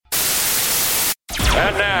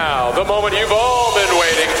And now, the moment you've all been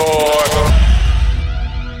waiting for.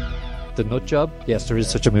 The Nut Job? Yes, there is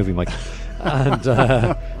such a movie, Mike. And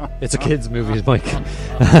it's a kid's movie, Mike.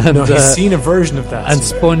 And, no, he's seen a version of that. And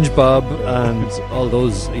SpongeBob and all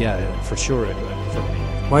those, yeah, for sure. For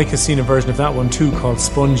me. Mike has seen a version of that one too called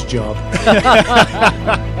Sponge Job.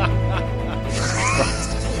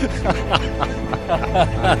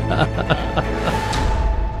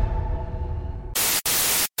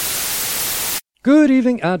 Good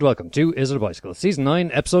evening and welcome to Is It a Bicycle, Season 9,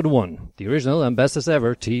 Episode 1, the original and bestest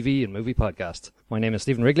ever TV and movie podcast. My name is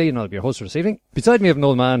Stephen Wrigley and I'll be your host for this evening. Beside me I have an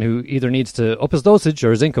old man who either needs to up his dosage or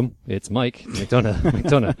his income. It's Mike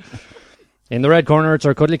McDonough. In the red corner, it's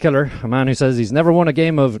our cuddly killer, a man who says he's never won a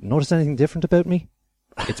game of Notice Anything Different About Me?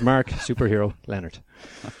 It's Mark, superhero Leonard.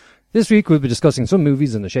 This week we'll be discussing some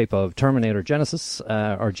movies in the shape of Terminator Genisys,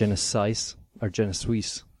 or Genisys, or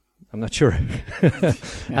Genisys. I'm not sure.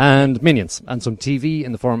 And Minions, and some TV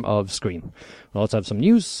in the form of Scream. We'll also have some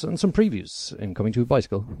news and some previews in Coming to a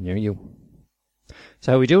Bicycle near you.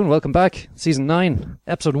 So how are we doing? Welcome back. Season 9,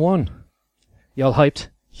 Episode 1. Y'all hyped?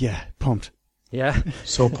 Yeah, pumped. Yeah?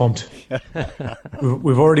 So pumped.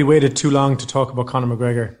 We've already waited too long to talk about Conor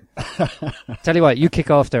McGregor. Tell you what, you kick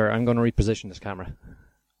off there. I'm going to reposition this camera.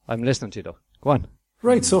 I'm listening to you though. Go on.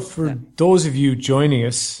 Right, so for those of you joining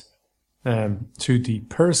us through the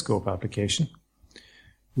Periscope application,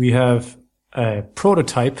 we have a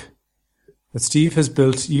prototype that Steve has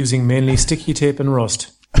built using mainly sticky tape and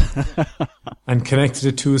rust and connected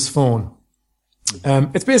it to his phone.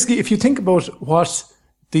 It's basically, if you think about what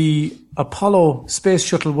the Apollo space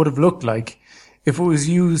shuttle would have looked like if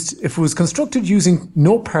it was constructed using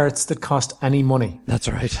no parts that cost any money. That's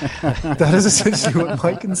right. That is essentially what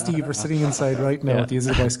Mike and Steve are sitting inside right now at the Is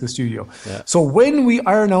It a Bicycle studio. Yeah. So when we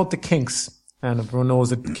iron out the kinks, and everyone knows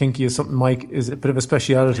that kinky is something Mike is a bit of a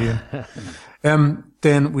speciality in,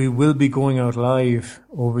 then we will be going out live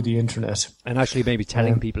over the internet. And actually maybe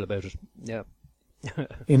telling people about it. Yeah.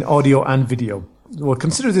 In audio and video. Well,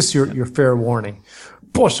 consider this your fair warning.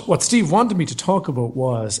 But what Steve wanted me to talk about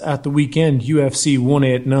was, at the weekend, UFC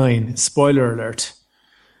 189, spoiler alert.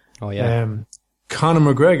 Oh, yeah.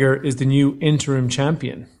 Conor McGregor is the new interim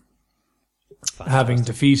champion, having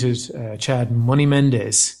defeated Chad Money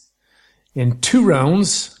Mendez in 2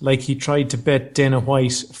 rounds, like he tried to bet Dana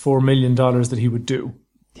White $4 million that he would do.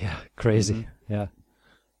 Yeah, crazy. Yeah.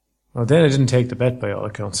 Well, Dana didn't take the bet by all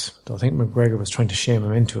accounts. I think McGregor was trying to shame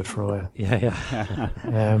him into it for a while.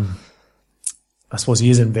 Yeah. I suppose he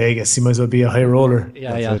is in Vegas. He might as well be a high roller.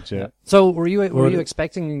 Yeah. So were you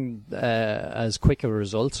expecting as quick a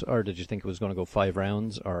result, or did you think it was going to go 5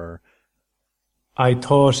 rounds? Or I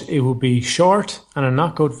thought it would be short and a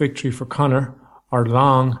knockout victory for Conor, or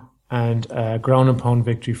long and a ground and pound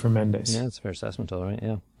victory for Mendes. Yeah, that's a fair assessment, all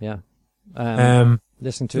right. Yeah.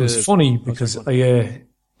 Listen to it was funny because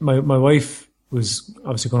my wife was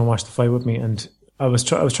obviously going to watch the fight with me, and I was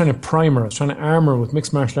trying to prime her. I was trying to arm her with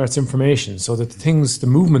mixed martial arts information so that the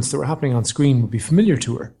movements that were happening on screen would be familiar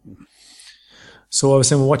to her. So I was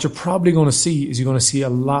saying, well, what you're probably going to see is you're going to see a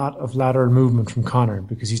lot of lateral movement from Conor,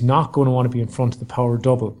 because he's not going to want to be in front of the power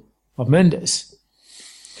double of Mendes.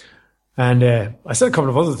 And I said a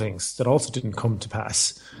couple of other things that also didn't come to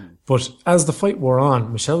pass. But as the fight wore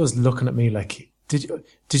on, Michelle was looking at me like,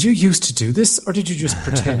 did you used to do this, or did you just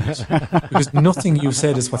pretend? Because nothing you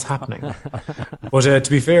said is what's happening. But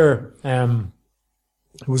to be fair,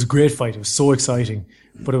 it was a great fight. It was so exciting,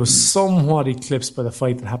 but it was somewhat eclipsed by the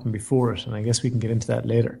fight that happened before it, and I guess we can get into that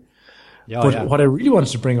later. What I really wanted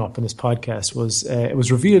to bring up in this podcast was it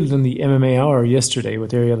was revealed in the MMA Hour yesterday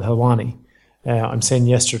with Ariel Helwani. I'm saying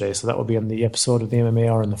yesterday, so that will be on the episode of the MMA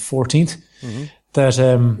Hour on the 14th, that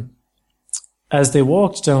as they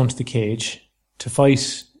walked down to the cage to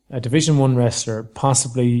fight a Division 1 wrestler,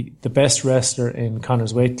 possibly the best wrestler in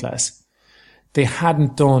Conor's weight class, they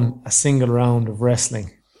hadn't done a single round of wrestling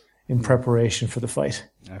in preparation for the fight.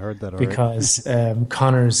 I heard that already. Because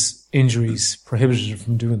Conor's injuries prohibited him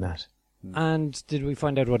from doing that. And did we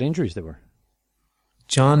find out what injuries they were?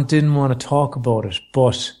 John didn't want to talk about it,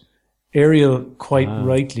 but Ariel quite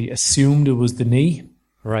rightly assumed it was the knee.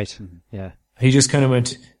 Right, yeah. He just kind of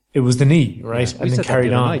went, it was the knee, right? Yeah. And then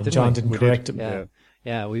carried on. Night, John didn't correct him.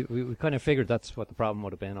 Yeah, we kind of figured that's what the problem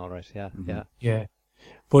would have been, all right. Yeah.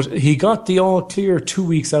 But he got the all clear 2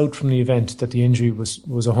 weeks out from the event that the injury was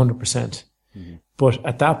 100%. But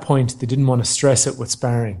at that point, they didn't want to stress it with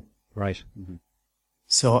sparring. Right.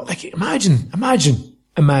 So, like, imagine.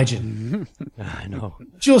 I know.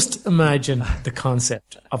 Just imagine the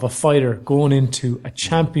concept of a fighter going into a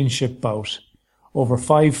championship bout over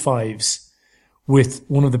 5 fives with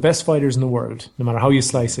one of the best fighters in the world. No matter how you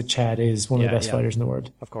slice it, Chad is one of the best fighters in the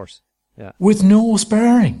world. Of course. Yeah. With no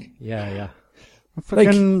sparring. Yeah.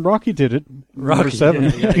 Fucking Rocky did it. Number 7.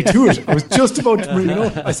 Yeah. Me too. I was just about to bring it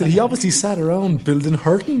up. I said he obviously sat around building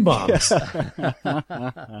hurting bombs.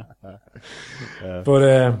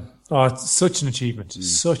 But it's such an achievement.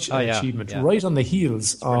 Such an achievement. Yeah. Right on the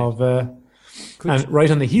heels of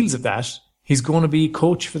right on the heels of that, he's going to be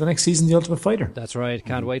coach for the next season of The Ultimate Fighter. That's right.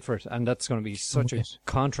 Can't wait for it. And that's going to be such a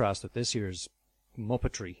contrast with this year's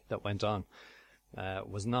muppetry that went on.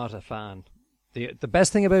 Was not a fan. The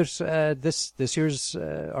best thing about this year's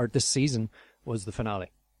or this season was the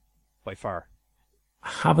finale, by far. I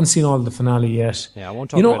haven't seen all of the finale yet. Yeah, I won't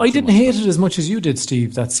talk about it. I didn't hate it as much as you did,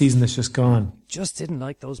 Steve, that season that's just gone. Just didn't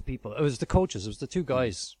like those people. It was the coaches. It was the two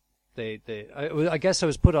guys. I guess I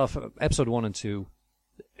was put off episode 1 and 2.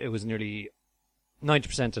 It was nearly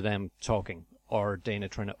 90% of them talking or Dana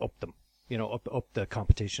trying to up them. Up the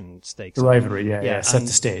competition stakes. The rivalry, set the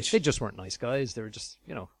stage. They just weren't nice guys. They were just,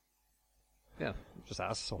 just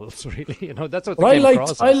assholes, really. That's what they came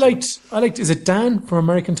across. I liked, is it Dan from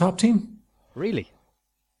American Top Team? Really?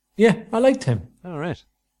 Yeah, I liked him. All right.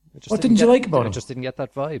 What didn't you like about him? I just didn't get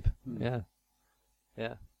that vibe. Yeah.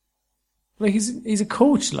 Like, he's a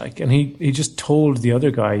coach, and he just told the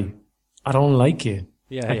other guy, I don't like you.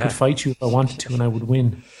 I could fight you if I wanted to and I would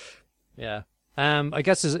win. Yeah. I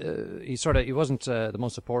guess he wasn't the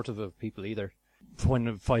most supportive of people either.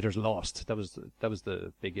 When fighters lost, that was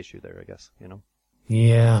the big issue there, I guess.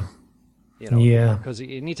 Yeah. Because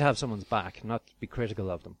you need to have someone's back, not be critical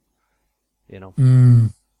of them.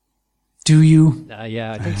 Do you?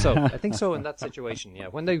 Yeah, I think so. I think so in that situation. Yeah,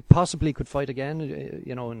 when they possibly could fight again,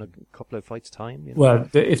 in a couple of fights' time. Well,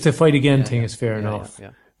 if the fight again thing is fair enough.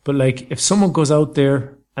 Yeah. But if someone goes out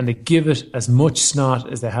there and they give it as much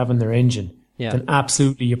snot as they have in their engine. Yeah. Then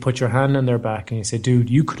absolutely you put your hand on their back and you say,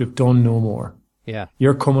 dude, you could have done no more. Yeah.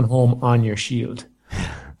 You're coming home on your shield.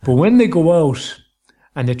 But when they go out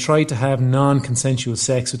and they try to have non-consensual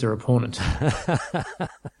sex with their opponent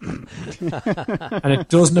and it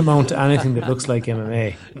doesn't amount to anything that looks like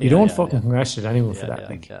MMA, you don't fucking congratulate anyone for that.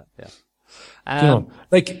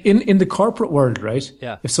 In the corporate world, right?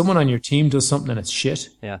 Yeah. If someone on your team does something and it's shit,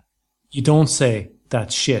 you don't say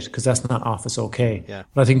that's shit because that's not office okay. Yeah.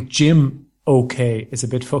 But I think gym okay is a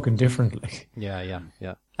bit fucking different. Yeah.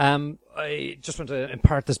 I just want to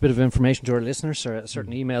impart this bit of information to our listeners, or a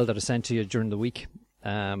certain email that I sent to you during the week.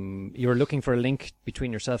 You were looking for a link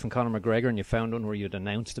between yourself and Conor McGregor, and you found one where you'd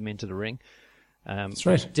announced him into the ring. That's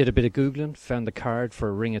right. Did a bit of Googling, found the card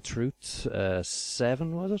for Ring of Truth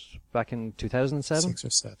 7, was it? Back in 2007?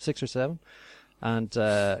 6 or 7. And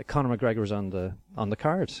Conor McGregor was on the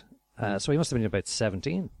card. So he must have been about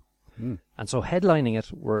 17. And so headlining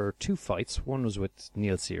it were 2 fights. One was with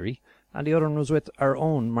Neil Seary, and the other one was with our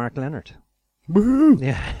own Mark Leonard. Woohoo!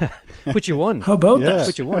 Yeah, which you won. How about that?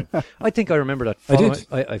 Which you won. I think I remember that. I did.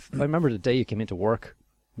 I remember the day you came into work.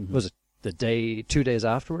 Was it the day, 2 days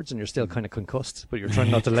afterwards, and you're still kind of concussed, but you're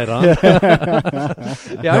trying not to let on? No,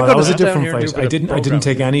 that was a different fight. I didn't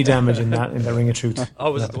take any damage in the Ring of Truth.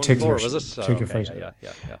 Oh, was it the particular, one before, was it? Particular fight.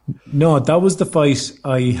 Yeah. No, that was the fight.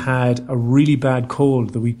 I had a really bad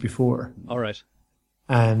cold the week before. All right.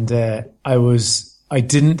 And for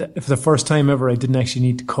the first time ever, I didn't actually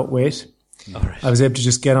need to cut weight. All right. I was able to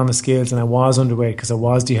just get on the scales, and I was underweight because I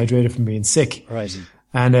was dehydrated from being sick. Right.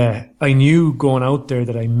 And I knew going out there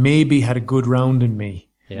that I maybe had a good round in me.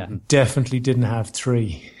 Yeah. Definitely didn't have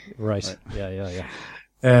 3. Right. Yeah.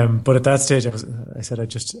 But at that stage, I said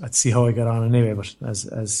I'd see how I got on anyway. But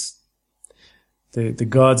as the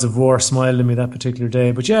gods of war smiled at me that particular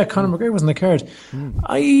day. But yeah, Conor McGregor was on the card.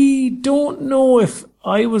 I don't know if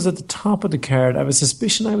I was at the top of the card. I have a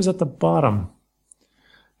suspicion I was at the bottom.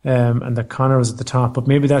 And that Conor was at the top, but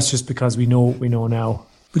maybe that's just because we know now.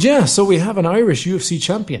 But yeah, so we have an Irish UFC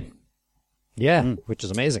champion. Yeah, which is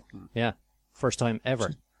amazing. Yeah, first time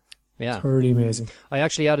ever. Yeah, totally amazing. I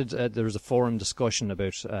actually added there was a forum discussion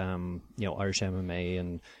about Irish MMA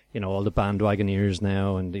and all the bandwagoneers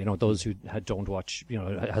now, and those who don't watch.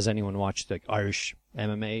 Has anyone watched like Irish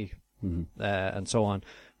MMA and so on?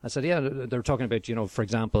 I said, yeah, they're talking about for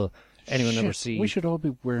example. Anyone ever see? We should all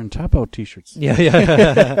be wearing tap-out t-shirts.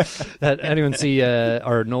 Yeah. Anyone see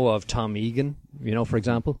or know of Tom Egan? For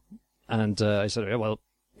example. And I said, yeah, well,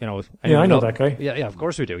 I know that guy. Yeah, of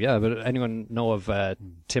course we do. Yeah, but anyone know of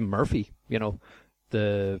Tim Murphy?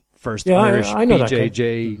 The first Irish I know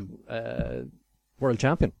BJJ world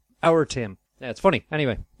champion. Our Tim. Yeah, it's funny.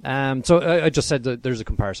 Anyway, so I just said that there's a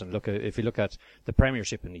comparison. Look, if you look at the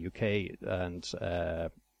Premiership in the UK and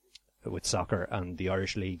with soccer and the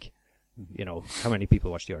Irish League. how many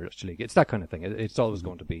people watch the Irish League. It's that kind of thing. It's always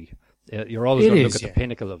going to be. You're always going to look at the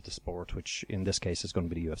pinnacle of the sport, which in this case is going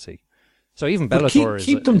to be the UFC. So even Bellator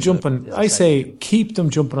keep them jumping. I say keep them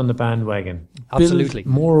jumping on the bandwagon. Absolutely,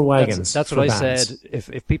 build more wagons. That's what I said.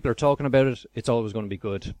 If people are talking about it, it's always going to be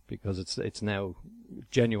good because it's now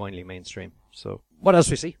genuinely mainstream. So what else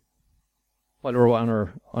we see while we're on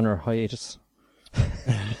our hiatus?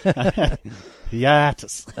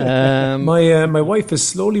 Hiatus. My wife is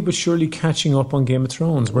slowly but surely catching up on Game of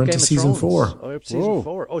Thrones. We're into season 4. Oh, season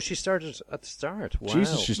 4. Oh, she started at the start. Wow.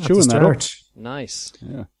 Jesus, she's chewing that up. Nice.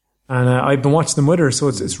 Yeah. And I've been watching them with her, so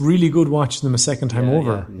it's really good watching them a second time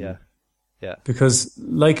over. Yeah. Because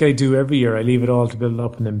like I do every year, I leave it all to build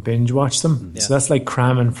up and then binge watch them. Yeah. So that's like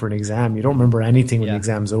cramming for an exam. You don't remember anything when the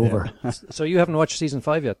exam's over. Yeah. So you haven't watched season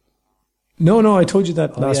 5 yet? No, I told you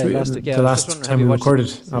that last week. The last time we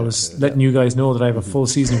recorded, I was letting you guys know that I have a full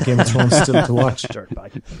season of Game of Thrones still to watch.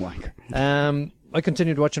 I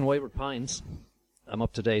continued watching Wayward Pines. I'm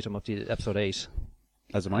up to date. I'm up to episode 8.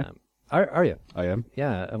 As am I. Are you? I am.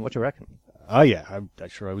 Yeah, and what do you reckon? Oh, yeah. I'm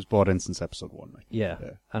sure I was bought in since episode 1. Yeah.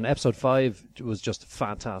 And episode 5 was just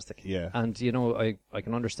fantastic. Yeah. And, I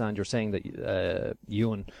can understand you're saying that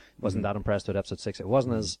Ewan wasn't that impressed with episode 6. It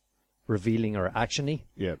wasn't as revealing or action-y.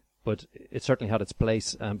 Yeah. But it certainly had its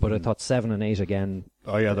place. But I thought 7 and 8 again.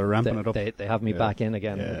 Oh, yeah, they're ramping it up. They have me back in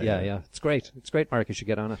again. Yeah. It's great. It's great, Mark. You should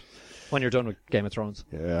get on it when you're done with Game of Thrones.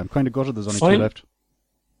 Yeah, I'm kind of gutted there's only 2 left.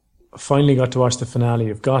 Finally got to watch the finale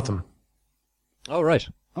of Gotham. Oh, right.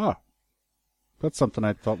 Ah. That's something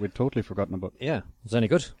I thought we'd totally forgotten about. Yeah. Is it any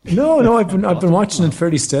good? No, I've been watching it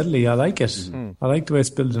fairly steadily. I like it. I like the way it's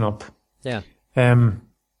building up. Yeah.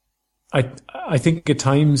 I think at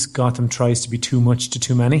times Gotham tries to be too much to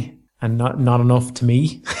too many and not enough to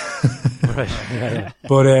me. Right. Yeah.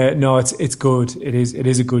 But no, it's good. It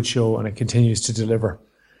is a good show and it continues to deliver.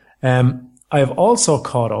 I have also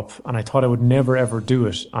caught up, and I thought I would never ever do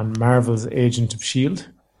it, on Marvel's Agent of S.H.I.E.L.D.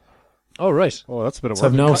 Oh, right. Oh, that's a bit of work. So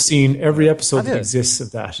I've now seen every episode that exists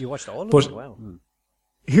of that. You watched all of but it? Wow.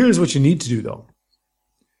 Here's what you need to do, though.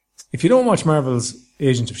 If you don't watch Marvel's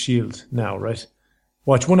Agent of S.H.I.E.L.D. now, right,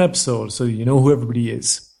 watch one episode so you know who everybody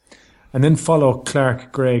is, and then follow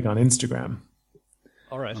Clark Gregg on Instagram.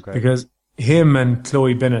 All right. Okay. Because him and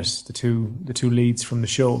Chloe Bennett, the two leads from the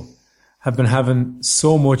show, have been having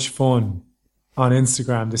so much fun on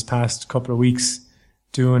Instagram this past couple of weeks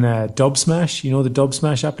doing a Dub Smash. You know the Dub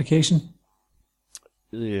Smash application?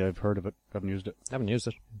 Yeah, I've heard of it. Haven't used it.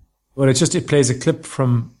 Well, it plays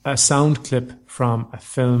a sound clip from a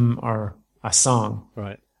film or a song.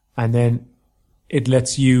 Right. And then it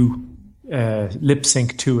lets you lip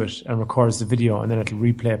sync to it and records the video, and then it'll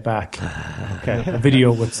replay it back. Okay. A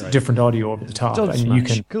video with different audio over the top. Dub and Smash. you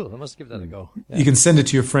can Cool. I must give that a go. Yeah. You can send it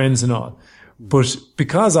to your friends and all. But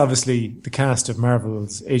because obviously the cast of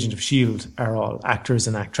Marvel's Agent of S.H.I.E.L.D. are all actors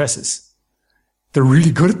and actresses, they're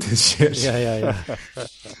really good at this shit. Yeah.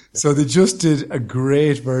 So they just did a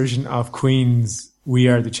great version of Queen's We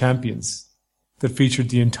Are the Champions that featured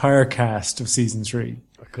the entire cast of season 3.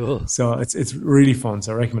 Oh, cool. So it's really fun.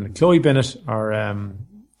 So I recommend it. Chloe Bennett or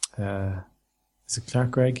is it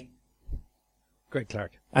Clark Gregg? Great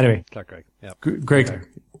Clark. Anyway. Clark Gregg. Yeah. Great Clark.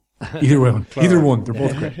 Either one. They're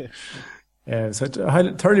both great. So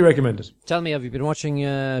I thoroughly recommend it. Tell me, have you been watching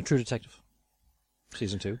True Detective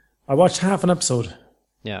season 2? I watched half an episode.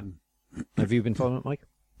 Yeah. Have you been following it, Mike?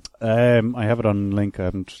 I have it on link. I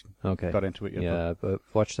haven't got into it yet. Yeah, but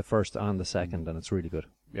watch the first and the second, and it's really good.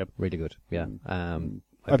 Yep. Really good. Yeah.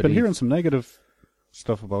 I've been hearing some negative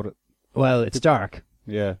stuff about it. Well, it's dark.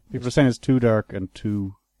 Yeah. People are saying it's too dark and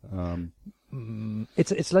too...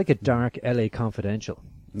 It's like a dark LA Confidential.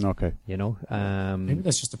 Okay. You know? Maybe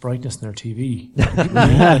that's just the brightness in their TV.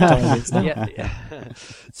 Yeah.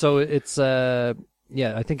 So it's...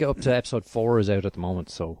 I think up to episode 4 is out at the moment,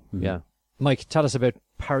 so yeah. Mike, tell us about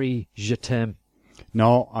Paris Je t'aime.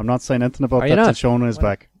 No, I'm not saying anything about that till Shona is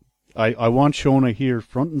back. I want Shona here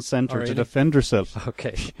front and centre to defend herself.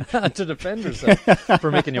 Okay. To defend herself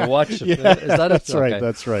for making you watch it. Yeah, is that it?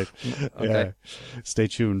 That's right. Okay. Yeah. Stay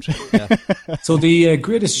tuned. Yeah. So the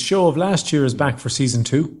greatest show of last year is back for season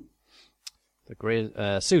 2. The great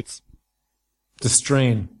Suits. The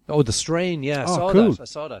Strain. Oh, The Strain, yeah. Cool. I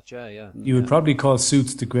saw that, yeah. You would probably call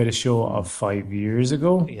Suits the greatest show of 5 years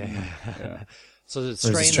ago. Yeah. So The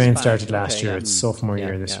Strain started last year. It's sophomore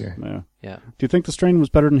year this year. Yeah. Do you think The Strain was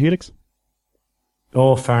better than Helix?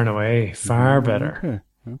 Oh, far and away. Far better.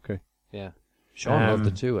 Okay. Yeah. Sean loved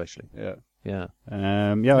it too, actually. Yeah.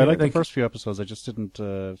 I liked the first few episodes. I just didn't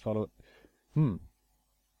follow it.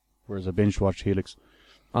 Whereas I binge watched Helix.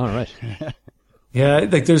 All right. Yeah,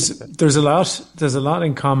 like there's a lot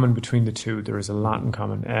in common between the two. There is a lot in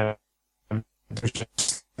common.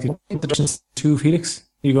 There's two Felix.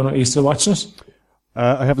 Are you still watching it?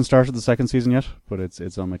 I haven't started the second season yet, but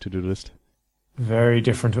it's on my to-do list. Very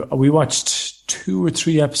different. We watched 2 or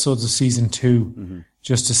 3 episodes of season 2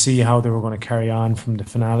 just to see how they were going to carry on from the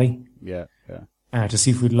finale. Yeah. To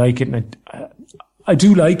see if we'd like it. And I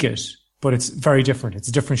do like it, but it's very different. It's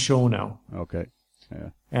a different show now. Okay. Yeah.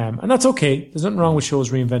 And that's okay. There's nothing wrong with shows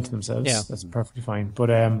reinventing themselves. Yeah. That's perfectly fine. But,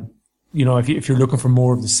 if you're looking for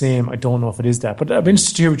more of the same, I don't know if it is that. But I'd be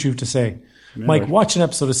interested to hear what you have to say. Yeah, Mike, watch an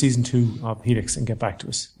episode of season 2 of Helix and get back to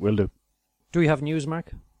us. Will do. Do we have news,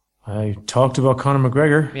 Mark? I talked about Conor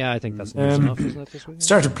McGregor. Yeah, I think that's news enough, isn't it, this week?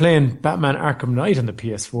 Started playing Batman Arkham Knight on the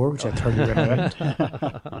PS4, which I thoroughly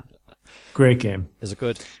recommend. Great game. Is it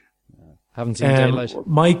good? Haven't seen daylight.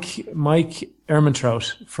 Mike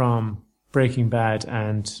Ehrmantraut from Breaking Bad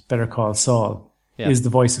and Better Call Saul is the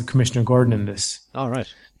voice of Commissioner Gordon in this. All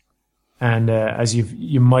right. And as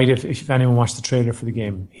you might have, if anyone watched the trailer for the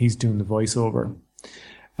game, he's doing the voiceover.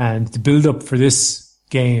 And the build-up for this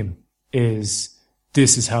game is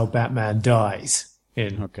this is how Batman dies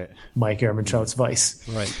in Mike Ehrmantraut's voice.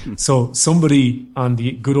 Right. So somebody on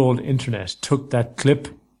the good old internet took that clip,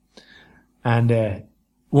 and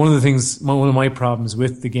one of my problems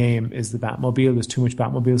with the game is the Batmobile. There's too much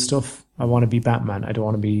Batmobile stuff. I want to be Batman. I don't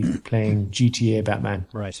want to be playing GTA Batman.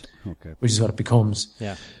 Right. Okay. Which is what it becomes.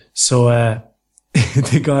 Yeah. So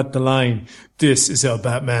they got the line, "This is how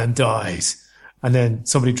Batman dies," and then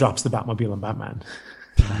somebody drops the Batmobile on Batman.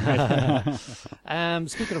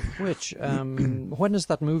 Speaking of which, when is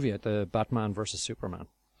that movie at the Batman versus Superman?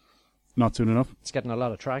 Not soon enough. It's getting a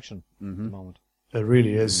lot of traction at the moment. It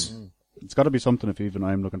really is. Mm-hmm. It's got to be something if even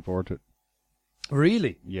I'm looking forward to it.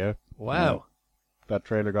 Really? Yeah. Wow. Yeah. That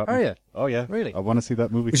trailer got me. Are you? Oh, yeah. Really? I want to see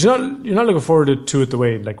that movie. But you're not looking forward to it the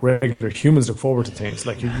way like regular humans look forward to things.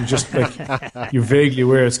 Like you just like you're vaguely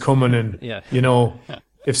aware it's coming, and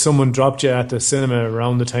if someone dropped you at the cinema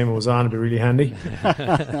around the time it was on, it'd be really handy.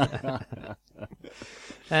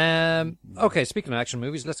 Okay, speaking of action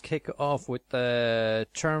movies, let's kick off with the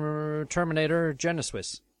Terminator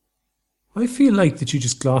Genisys. I feel like that you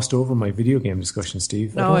just glossed over my video game discussion,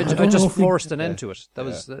 Steve. No, I just forced an end to it. That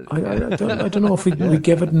was. I don't know if we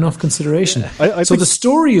gave it enough consideration. So the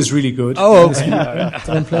story is really good. Oh, okay. That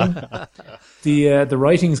I'm playing. The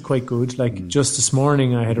writing is quite good. Like just this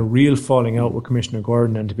morning, I had a real falling out with Commissioner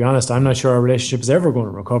Gordon, and to be honest, I'm not sure our relationship is ever going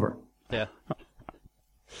to recover. Yeah.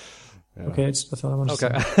 Okay, that's all I want to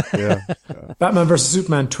say. Yeah. Batman vs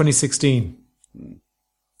Superman 2016,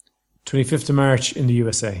 25th of March in the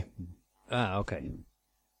USA. Ah, okay.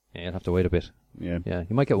 Yeah, you'll have to wait a bit. Yeah. Yeah,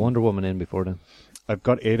 you might get Wonder Woman in before then. I've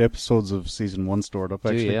got 8 episodes of season 1 stored up,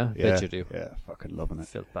 actually. Do you, yeah? Bet you do. Yeah, fucking loving it.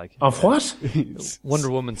 Filth bag. Of what? Wonder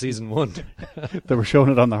Woman season 1. They were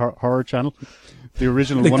showing it on the horror channel. The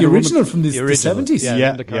original like Wonder the original Woman. from the 70s?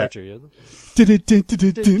 Yeah, the character, yeah.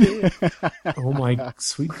 Oh my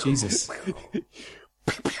sweet Jesus.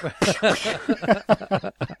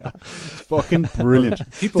 Fucking brilliant.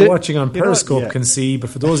 People watching on Periscope can see, but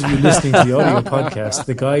for those of you listening to the audio podcast,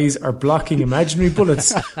 the guys are blocking imaginary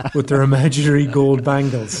bullets with their imaginary gold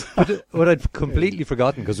bangles. What I'd completely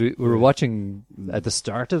forgotten, because we were watching at the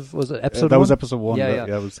start of, was it episode 1? That was episode 1. Yeah,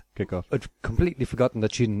 it was kickoff. I'd completely forgotten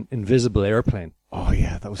that she'd an invisible airplane. Oh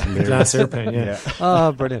yeah, that was hilarious. Glass airplane, yeah.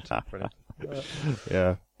 Oh, brilliant.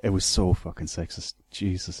 Yeah, it was so fucking sexist.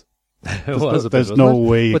 Jesus. There's no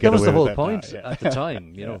way you but get that was away the whole with that point now, at the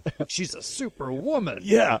time, you know. She's a super woman.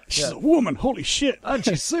 Yeah, she's a woman. Holy shit. And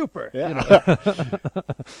she's super. Yeah. You know?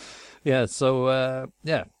 Yeah, so,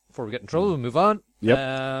 before we get in trouble, we'll move on. Yep.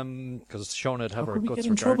 Because Shona would have her guts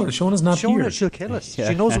in trouble? regarded. Shona's not here. She'll kill us. Yeah.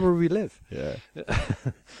 She knows where we live. Yeah.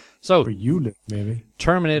 So, where you live, maybe.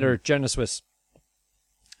 Terminator Genisys.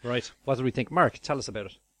 Right. What do we think? Mark, tell us about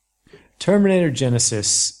it. Terminator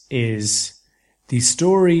Genisys is the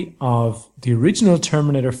story of the original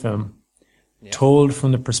Terminator film told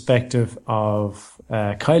from the perspective of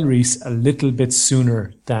Kyle Reese a little bit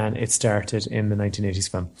sooner than it started in the 1980s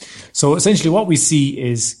film. So essentially what we see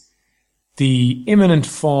is the imminent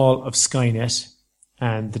fall of Skynet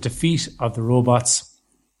and the defeat of the robots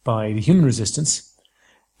by the human resistance,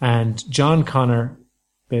 and John Connor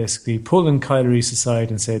basically pulling Kyle Reese aside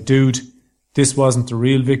and said, dude, this wasn't the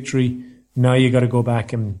real victory. Now you got to go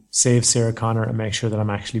back and save Sarah Connor and make sure that I'm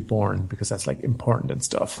actually born, because that's like important and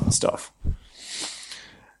stuff.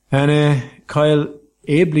 And Kyle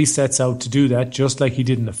ably sets out to do that, just like he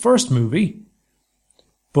did in the first movie.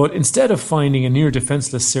 But instead of finding a near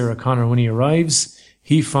defenseless Sarah Connor when he arrives,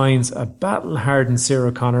 he finds a battle-hardened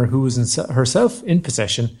Sarah Connor who is herself in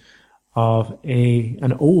possession of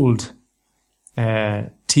an old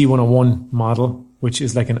T101 model, which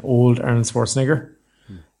is like an old Arnold Schwarzenegger,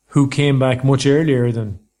 who came back much earlier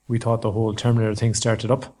than we thought the whole Terminator thing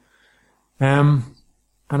started up. And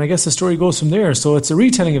I guess the story goes from there. So it's a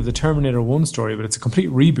retelling of the Terminator 1 story, but it's a complete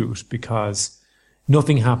reboot because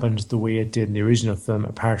nothing happened the way it did in the original film,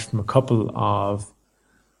 apart from a couple of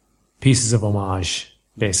pieces of homage,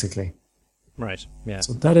 basically. Right, yeah.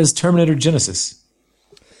 So that is Terminator Genisys.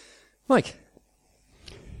 Mike.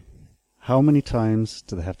 How many times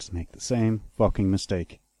do they have to make the same fucking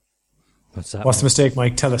mistake? What's that? What's the mistake,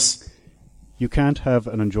 Mike? Tell us. You can't have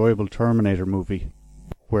an enjoyable Terminator movie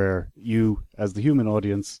where you, as the human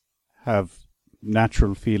audience, have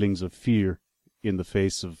natural feelings of fear in the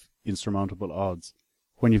face of insurmountable odds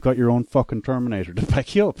when you've got your own fucking Terminator to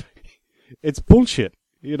back you up. It's bullshit.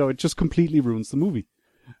 You know, it just completely ruins the movie.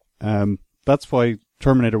 That's why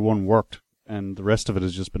Terminator 1 worked, and the rest of it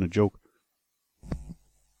has just been a joke.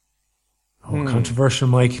 Oh, controversial,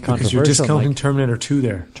 Mike, because you're discounting Mike. Terminator 2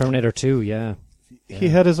 there. Terminator 2, yeah. He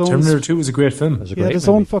had his own... Terminator 2 was a great film. He had his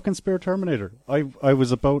own fucking spare Terminator. I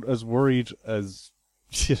was about as worried as,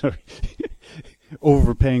 you know,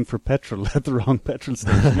 overpaying for petrol at the wrong petrol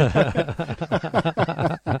station.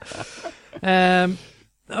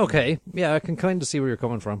 Okay, yeah, I can kind of see where you're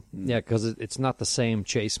coming from. Yeah, because it's not the same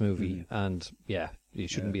chase movie, and yeah, you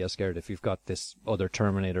shouldn't be as scared if you've got this other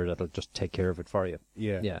Terminator that'll just take care of it for you.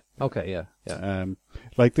 Yeah. Okay, yeah.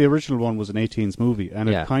 Like the original one was an 18s movie, and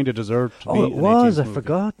it kind of deserved to be it was. I movie.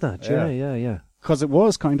 forgot that. Yeah. Because it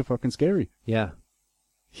was kind of fucking scary. Yeah.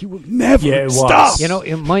 He will never stop. You know,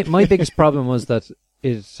 my biggest problem was that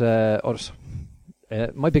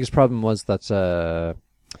my biggest problem was that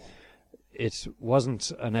it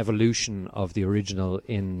wasn't an evolution of the original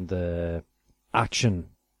in the action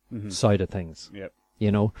side of things. Yep.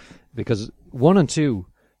 You know, because 1 and 2,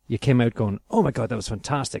 you came out going, "Oh my god, that was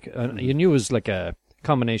fantastic!" And you knew it was like a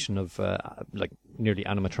combination of like nearly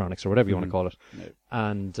animatronics or whatever you want to call it,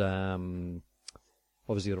 and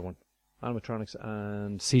what was the other one? Animatronics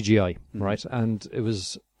and CGI, right? And it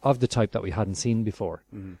was of the type that we hadn't seen before,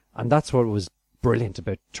 and that's what was brilliant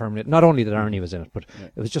about Terminator. Not only that Arnie was in it, but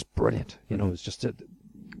it was just brilliant. You know, it was just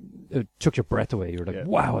it took your breath away. You're like,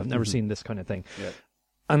 "Wow, I've never seen this kind of thing." Yeah.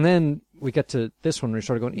 And then we get to this one where you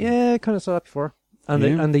sort of going, "Yeah, I kind of saw that before."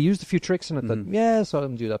 And they used a few tricks in it that, I saw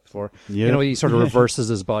them do that before. Yeah. You know, he sort of reverses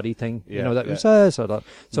his body thing. You know, that was, I saw that.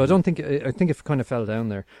 So I think it kind of fell down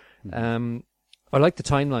there. I like the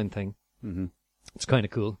timeline thing. It's kind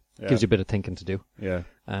of cool. Gives you a bit of thinking to do. Yeah.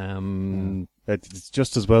 It's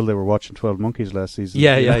just as well they were watching 12 Monkeys last season.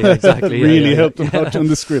 Yeah, exactly. Really helped them out on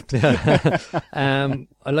the script. I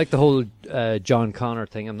like the whole John Connor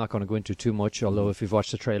thing. I'm not going to go into too much, although if you've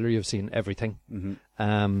watched the trailer, you've seen everything.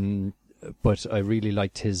 But I really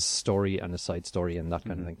liked his story and his side story and that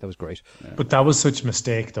kind of thing. That was great. Yeah. But that was such a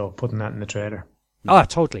mistake, though, putting that in the trailer. Ah,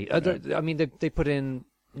 totally. I mean, they put in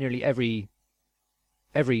nearly every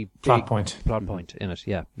plot point in it.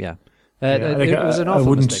 Yeah. It was an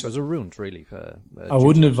awful mistake. It was a ruined, really. I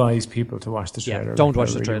wouldn't advise people to watch the trailer. Yeah, don't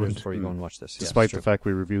watch the trailer before you go and watch this. Despite the fact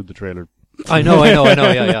we reviewed the trailer. I know.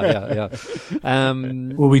 Yeah.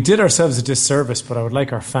 Well, we did ourselves a disservice, but I would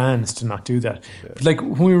like our fans to not do that. But like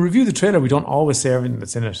when we review the trailer, we don't always say everything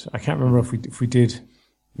that's in it. I can't remember if we did.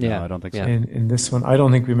 Yeah, no, I don't think so. In this one, I don't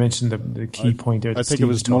think we mentioned the key point there. I think it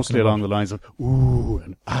was mostly along the lines of ooh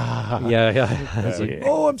and ah. Yeah. It's like,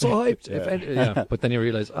 oh, I'm so hyped. But then you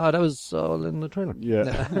realise, that was all in the trailer.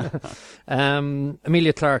 Yeah.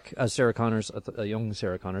 Emilia Clarke as Sarah Connors, a young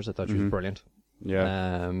Sarah Connors. I thought she was brilliant.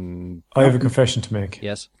 Yeah. I have a confession to make.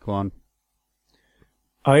 Yes. Go on.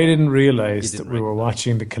 I didn't realise that we were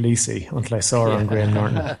watching the Khaleesi until I saw her on Graham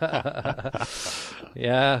Norton.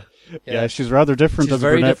 Yeah, she's rather different. She's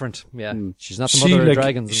very different. Yeah, she's not the mother of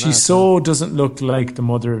dragons. She doesn't look like the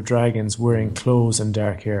mother of dragons wearing clothes and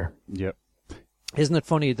dark hair. Yep. Isn't it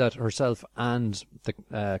funny that herself and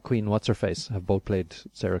the Queen What's-Her-Face have both played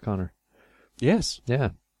Sarah Connor? Yes. Yeah.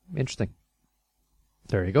 Interesting.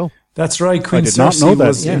 There you go. That's right. Queen Cersei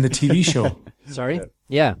was in the TV show. Sorry?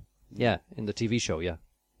 Yeah. In the TV show, yeah.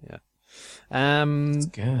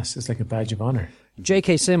 Yes, it's like a badge of honour.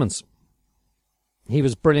 J.K. Simmons. He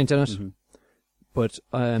was brilliant in it, but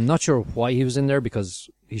I'm not sure why he was in there because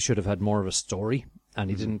he should have had more of a story, and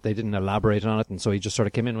they didn't elaborate on it, and so he just sort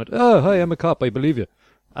of came in and went, "Oh, hi, I'm a cop, I believe you,"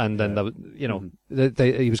 and then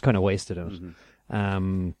he was kind of wasted in it.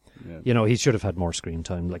 You know, he should have had more screen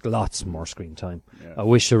time, like lots more screen time. Yeah. I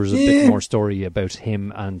wish there was a bit more story about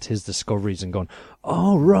him and his discoveries and going,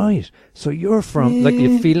 "Oh, right, so you're from," like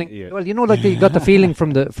the feeling, well, you know, like you got the feeling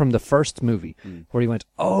from the first movie where he went,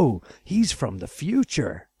 "Oh, he's from the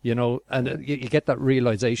future." you know, and you get that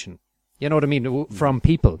realization. You know what I mean? From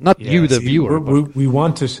people, not you, the viewer. We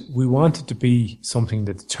want it to be something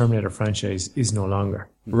that the Terminator franchise is no longer.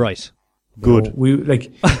 Right. Good. You know, we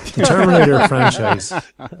like the Terminator franchise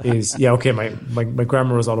is okay. My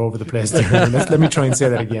grammar was all over the place there. Let me try and say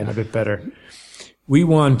that again a bit better. We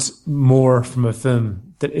want more from a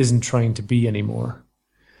film that isn't trying to be anymore.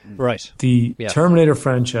 Right. The Terminator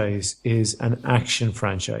franchise is an action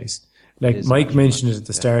franchise. Like Mike mentioned it at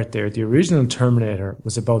the start there, the original Terminator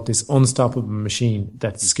was about this unstoppable machine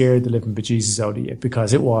that scared the living bejesus out of you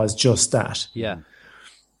because it was just that. Yeah.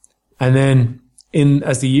 And then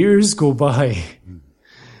as the years go by,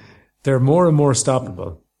 they're more and more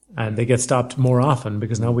stoppable, and they get stopped more often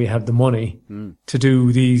because now we have the money to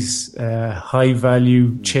do these high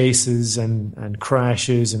value chases and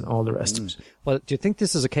crashes and all the rest of it. Well, do you think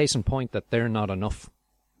this is a case in point that they're not enough?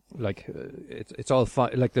 Like it's all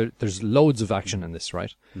like there's loads of action in this,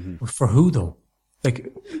 right? For who though?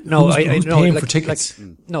 Like no, who's no, paying like, for tickets?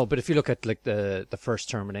 No, but if you look at like the first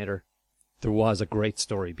Terminator, there was a great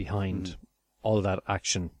story behind all that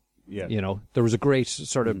action. Yeah. You know, there was a great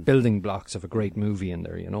sort of building blocks of a great movie in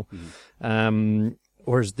there, you know.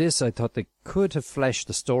 Whereas this, I thought they could have fleshed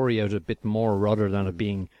the story out a bit more rather than it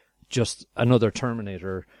being just another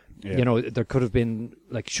Terminator. Yeah. You know, there could have been,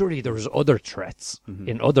 like, surely there was other threats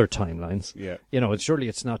in other timelines. Yeah. You know, surely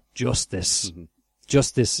it's not just this,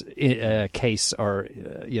 case or,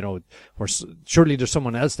 you know, or surely there's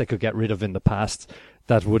someone else they could get rid of in the past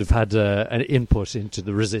that would have had an input into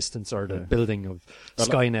the resistance or the building of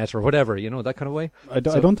Skynet or whatever, you know, that kind of way. I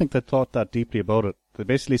don't think they thought that deeply about it. They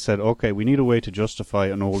basically said, okay, we need a way to justify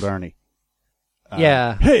an old Arnie.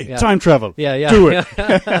 Time travel. Do it.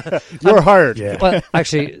 You're hired. Yeah. Well,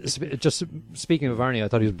 actually, just speaking of Arnie, I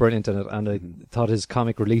thought he was brilliant in it, and I thought his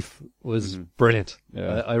comic relief was brilliant.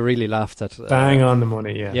 Yeah. I really laughed at. Bang on the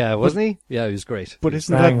money, yeah. Yeah, wasn't he? Yeah, he was great. But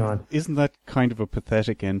isn't that kind of a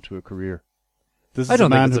pathetic end to a career? This is I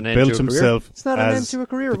don't a man think it's who an end built to a career. himself It's not an end as to a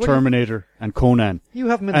career. the Terminator and Conan. You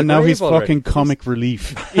have him in the and now grave he's already. fucking comic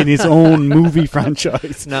relief in his own movie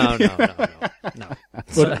franchise. No.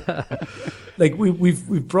 But like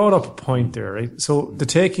we've brought up a point there, right? So the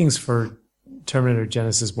takings for Terminator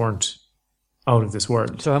Genisys weren't out of this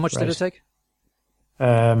world. So how much did it take?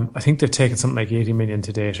 I think they've taken something like 80 million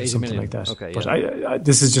to date or something like that. Okay, but I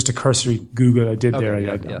this is just a cursory Google I did there.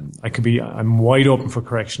 I'm wide open for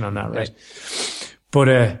correction on that, right?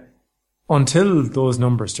 But until those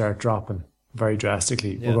numbers start dropping very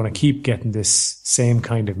drastically, we're going to keep getting this same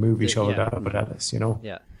kind of movie shoveled out at us, you know?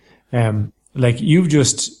 Yeah. Like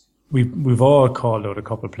we've all called out a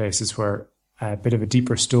couple of places where a bit of a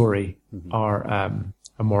deeper story or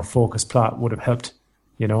a more focused plot would have helped,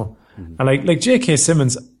 you know? And like J.K.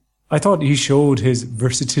 Simmons, I thought he showed his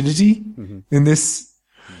versatility in this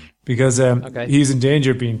because he's in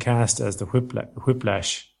danger of being cast as the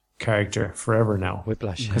Whiplash character forever now.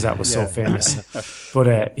 Whiplash. Because that was so famous.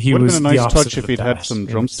 But he would was have been a the nice opposite touch if of he'd that. had some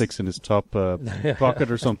drumsticks in his top pocket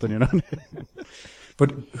or something, you know.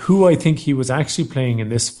 But who I think he was actually playing in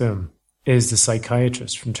this film is the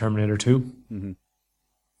psychiatrist from Terminator 2. You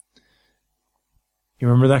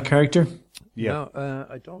remember that character? Yeah. No,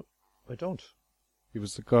 I don't. He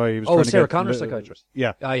was the guy. He was Oh, Sarah Connor's psychiatrist.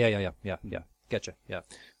 Yeah. Yeah. Getcha. Yeah.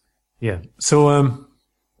 Yeah. So,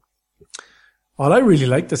 I really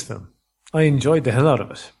liked this film. I enjoyed the hell out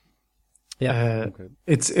of it. Yeah.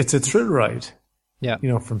 It's a thrill ride. Yeah. You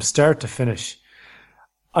know, from start to finish.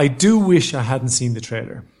 I do wish I hadn't seen the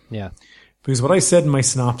trailer. Yeah. Because what I said in my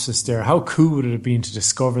synopsis there, how cool would it have been to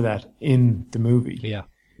discover that in the movie? Yeah.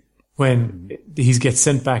 When he gets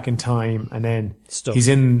sent back in time and then Stuff. he's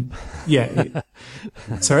in... Yeah.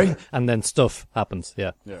 Sorry? And then stuff happens.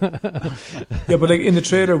 Yeah. Yeah, but like in the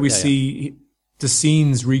trailer, we see the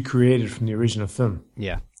scenes recreated from the original film.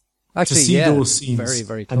 Yeah. Actually, to see those scenes, very,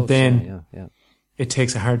 very close. and then it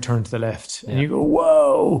takes a hard turn to the left, and you go,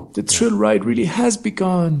 "Whoa! The thrill ride really has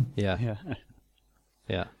begun." Yeah.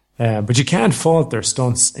 But you can't fault their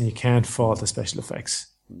stunts, and you can't fault the special effects.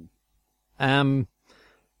 After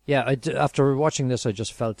watching this, I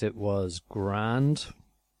just felt it was grand.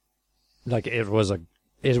 Like it was a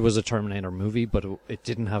Terminator movie, but it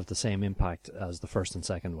didn't have the same impact as the first and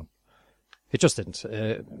second one. It just didn't.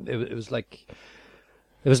 It was like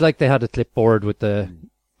they had a clipboard with the,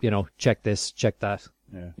 check this, check that.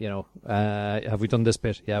 Yeah. Have we done this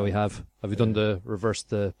bit? Yeah, we have. Have we done the reverse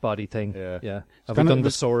the body thing? Yeah. Have we done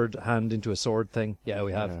the sword hand into a sword thing? Yeah,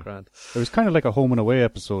 we have. Grand. It was kind of like a Home and Away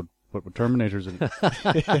episode, but with Terminators in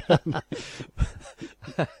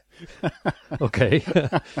it. Okay.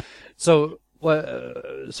 So,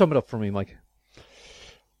 sum it up for me, Mike.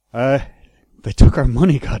 They took our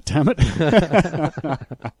money, goddammit.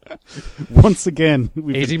 Once again,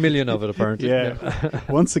 80 million of it, apparently. Yeah.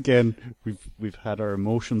 Once again, we've had our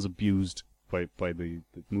emotions abused by the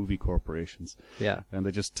movie corporations. Yeah. And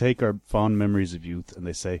they just take our fond memories of youth and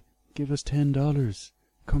they say, give us $10.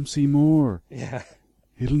 Come see more. Yeah.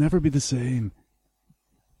 It'll never be the same.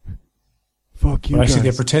 Fuck you. Well, actually,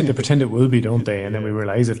 guys. they pretend it will be, don't they? And then we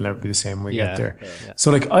realize it'll never be the same when we get there. Yeah.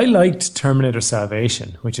 So, like, I liked Terminator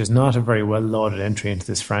Salvation, which is not a very well lauded entry into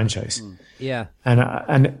this franchise. Yeah.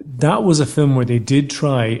 And that was a film where they did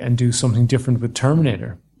try and do something different with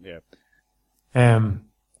Terminator. Yeah.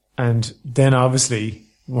 And then obviously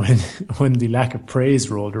when the lack of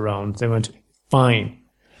praise rolled around, they went, fine,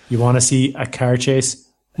 you want to see a car chase?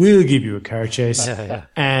 We'll give you a car chase,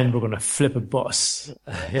 and we're going to flip a bus.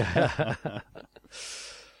 Yeah.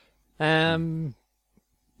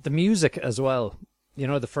 The music as well. You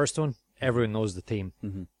know, the first one, everyone knows the theme.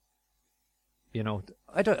 Mm-hmm. You know,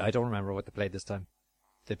 I don't remember what they played this time.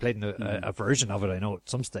 They played a version of it, I know, at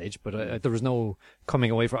some stage, but there was no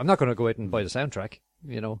coming away from. I'm not going to go out and buy the soundtrack.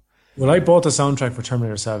 You know. Well, I bought the soundtrack for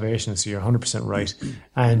Terminator Salvation, so you're 100% right,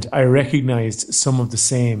 and I recognized some of the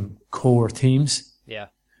same core themes. Yeah.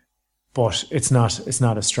 But it's not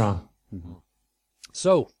as strong. Mm-hmm.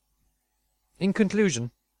 So, in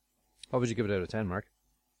conclusion, what would you give it out of 10, Mark?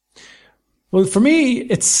 Well, for me,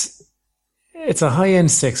 it's a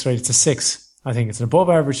high-end 6, right? It's a 6. I think it's an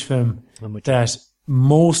above-average film that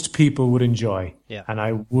most people would enjoy. Yeah. And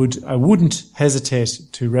I wouldn't hesitate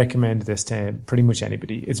to recommend this to pretty much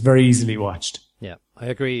anybody. It's very easily watched. Yeah, I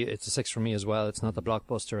agree. It's a 6 for me as well. It's not the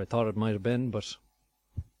blockbuster I thought it might have been, but,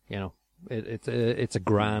 you know, it's a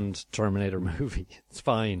grand Terminator movie. It's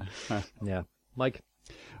fine. Yeah. Mike?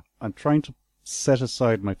 I'm trying to set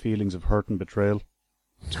aside my feelings of hurt and betrayal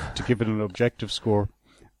to give it an objective score.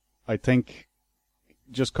 I think,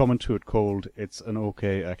 just coming to it cold, it's an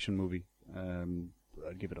okay action movie.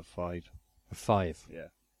 I'd give it a 5. A 5? Yeah.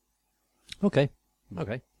 Okay.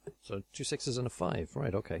 So 2 6s and a 5.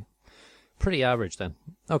 Right, okay. Pretty average then.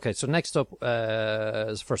 Okay, so next up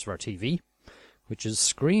is first of our TV, which is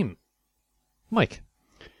Scream. Mike?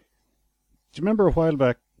 Do you remember a while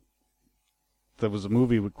back there was a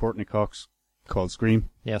movie with Courtney Cox called Scream?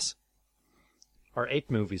 Yes. Or 8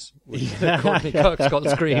 movies with Courtney Cox called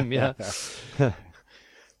Scream, yeah.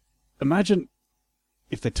 Imagine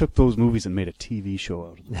if they took those movies and made a TV show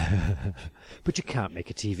out of them. But you can't make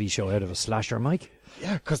a TV show out of a slasher, Mike.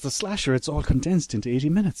 Yeah, because the slasher, it's all condensed into 80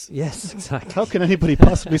 minutes. Yes, exactly. How can anybody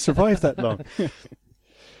possibly survive that long?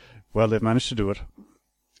 Well, they've managed to do it.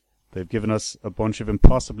 They've given us a bunch of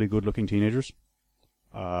impossibly good-looking teenagers.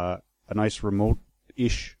 A nice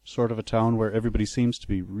remote-ish sort of a town where everybody seems to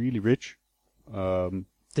be really rich.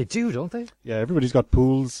 They do, don't they? Yeah, everybody's got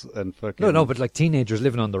pools and fucking... No, but like teenagers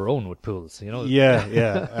living on their own with pools, you know?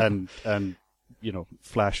 Yeah, and you know,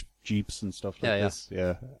 flash jeeps and stuff like this.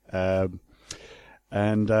 Yeah.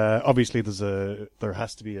 And obviously there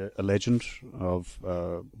has to be a legend of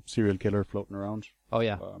serial killer floating around. Oh,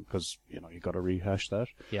 yeah. Because, you know, you got to rehash that.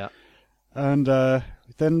 Yeah. And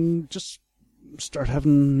then just start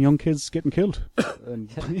having young kids getting killed. And,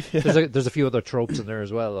 There's a few other tropes in there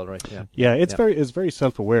as well, all right. Yeah. Yeah, it's very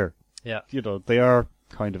self-aware. Yeah. You know, they are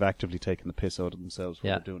kind of actively taking the piss out of themselves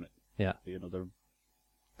when they're doing it. Yeah. You know,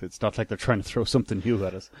 it's not like they're trying to throw something new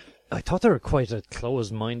at us. I thought they were quite a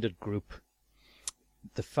closed-minded group.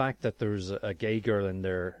 The fact that there's a gay girl in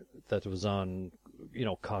there that was on, you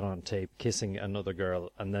know, caught on tape kissing another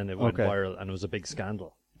girl, and then it went viral, and it was a big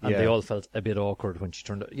scandal. And they all felt a bit awkward when she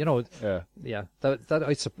turned. You know, That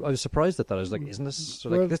I was surprised at that. I was like, "Isn't this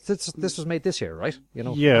this was made this year, right?" You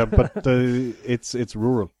know. Yeah, but it's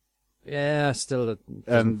rural. Yeah, still it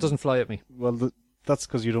doesn't fly at me. Well, that's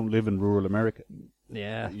because you don't live in rural America.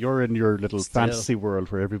 Yeah, you're in your little fantasy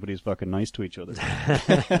world where everybody's fucking nice to each other.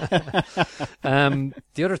 The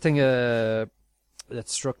other thing that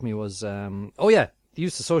struck me was, the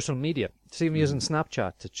use of social media. See him using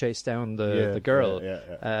Snapchat to chase down the girl. You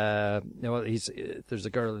know, there's a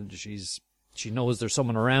girl and she knows there's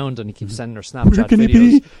someone around, and he keeps sending her Snapchat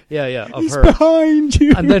videos. Yeah, of he's her behind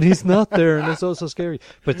you, and then he's not there, and it's also scary.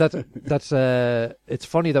 But that's it's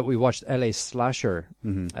funny that we watched LA Slasher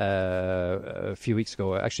a few weeks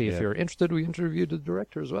ago. Actually, if you're interested, we interviewed the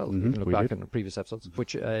director as well. You can look back in the previous episodes,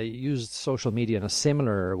 which used social media in a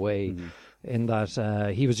similar way. In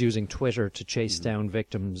that he was using Twitter to chase down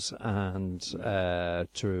victims and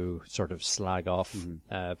to sort of slag off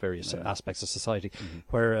various aspects of society,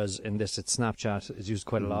 whereas in this it's Snapchat is used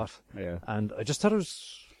quite a lot. Yeah, and I just thought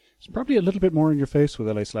it's probably a little bit more in your face with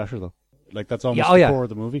LA Slasher though. Like that's almost the core of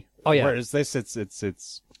the movie. Oh yeah. Whereas this, it's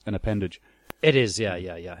an appendage. It is, yeah.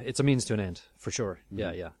 It's a means to an end, for sure.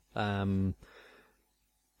 Mm. Yeah.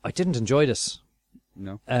 I didn't enjoy this.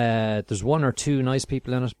 No. There's one or two nice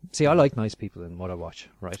people in it. See, I like nice people in what I watch,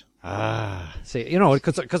 right? See,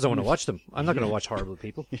 because I want to watch them. I'm not going to watch horrible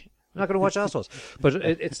people. I'm not going to watch assholes. But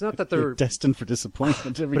it's not that they're You're destined for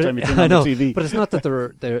disappointment every time you turn on the TV. But it's not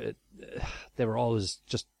that they were always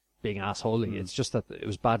just being assholey. It's just that it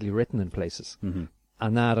was badly written in places. Mm-hmm.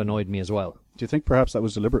 And that annoyed me as well. Do you think perhaps that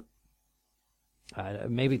was deliberate?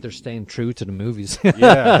 Maybe they're staying true to the movies.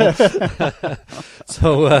 Yeah.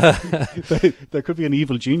 So there could be an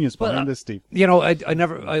evil genius behind this, Steve.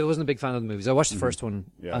 I wasn't a big fan of the movies. I watched the first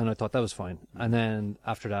one and I thought that was fine. And then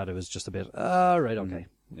after that, it was just a bit, right, okay.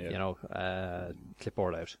 Yeah.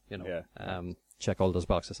 Clipboard out, Yeah. check all those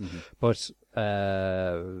boxes. But,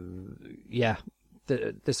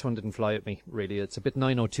 this one didn't fly at me, really. It's a bit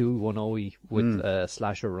 90210-y with a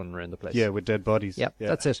slasher run around the place. Yeah, with dead bodies. Yeah,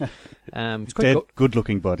 that's it. It's quite dead,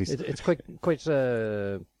 good-looking bodies. It's quite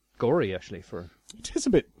gory, actually. It is a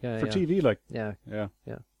bit for TV, like. Yeah.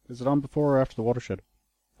 Is it on before or after The Watershed?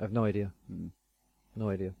 I have no idea. No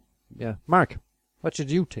idea. Yeah. Mark, what did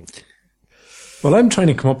you think? Well, I'm trying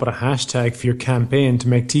to come up with a hashtag for your campaign to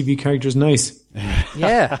make TV characters nice.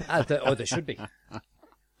 Yeah. They should be.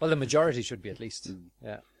 Well, the majority should be, at least.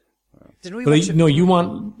 Yeah. Did we? You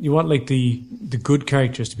want like the good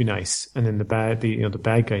characters to be nice, and then the bad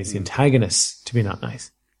guys, the antagonists, to be not nice.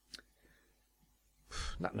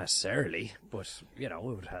 Not necessarily, but it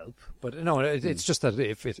would help. But no, it's just that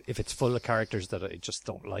if it's full of characters that I just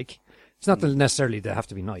don't like, it's not that necessarily they have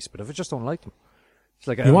to be nice, but if I just don't like them, it's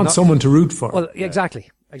like you want someone to root for. Well, exactly.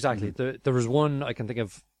 There was one I can think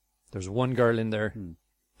of. There's one girl in there.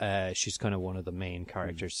 She's kind of one of the main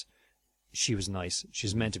characters. She was nice.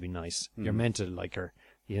 She's meant to be nice. You're meant to like her.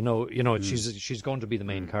 She's going to be the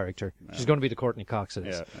main character. She's going to be the Courtney Cox of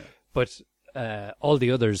this. Yeah. But all the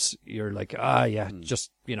others, you're like, just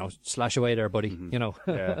slash away there, buddy. Yeah.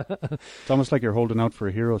 It's almost like you're holding out for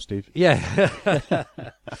a hero, Steve. Yeah.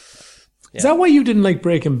 Is that why you didn't like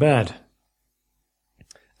Breaking Bad?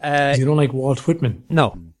 You don't like Walt Whitman?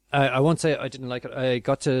 No, I won't say I didn't like it. I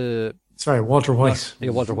got to. Sorry, Walter White.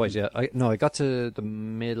 Walter White, yeah. I got to the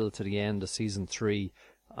middle to the end of season 3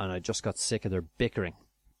 and I just got sick of their bickering.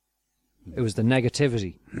 It was the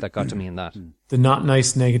negativity that got to me in that. The not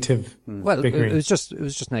nice negative bickering. It was just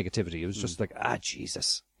negativity. It was just like,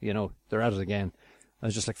 Jesus, they're at it again. I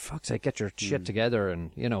was just like, fuck's sake, get your shit together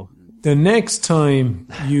and, The next time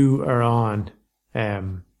you are on, I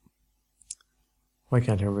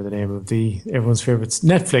can't remember the name of everyone's favorites,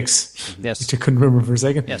 Netflix. Yes. Which I couldn't remember for a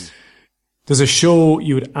second. Yes. There's a show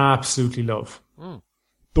you would absolutely love.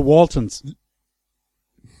 The Waltons.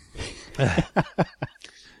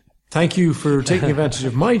 Thank you for taking advantage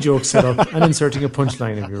of my joke setup and inserting a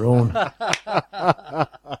punchline of your own.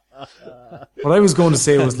 What I was going to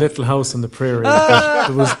say was Little House on the Prairie.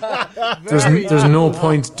 But there's no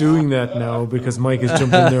point doing that now because Mike is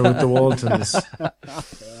jumping in there with the Waltons.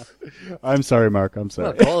 I'm sorry, Mark. I'm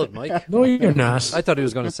sorry. Well, call it, Mike. No, you're not. I thought he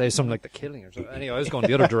was going to say something like The Killing or something. Anyway, I was going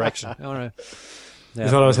the other direction. All right. You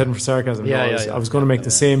thought I was heading for sarcasm. I was going to make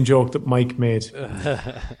the same joke that Mike made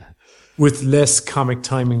with less comic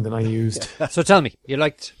timing than I used. So tell me, you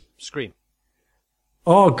liked Scream?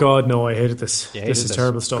 Oh God, no! I hated this. This is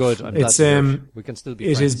terrible stuff. Good. I'm it's glad we can still be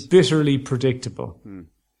friends. It is bitterly predictable.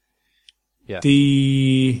 Yeah.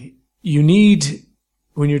 You need,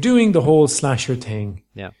 when you're doing the whole slasher thing,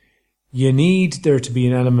 you need there to be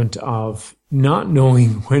an element of not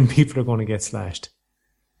knowing when people are going to get slashed.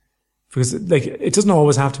 Because it doesn't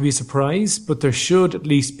always have to be a surprise, but there should at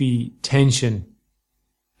least be tension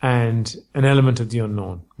and an element of the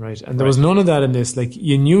unknown, right? And there was none of that in this. Like,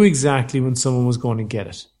 you knew exactly when someone was going to get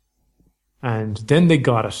it. And then they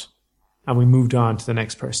got it. And we moved on to the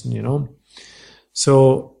next person,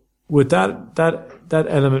 So with that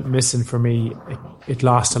element missing for me, it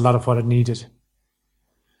lost a lot of what it needed.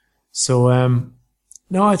 So,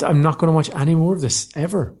 no, I'm not going to watch any more of this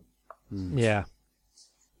ever. Yeah.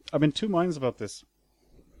 I'm in two minds about this.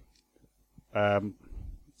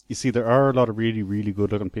 You see, there are a lot of really, really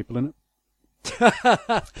good-looking people in it.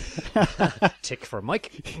 Tick for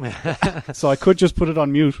Mike. So I could just put it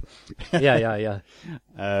on mute. Yeah.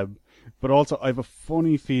 But also, I have a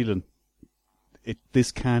funny feeling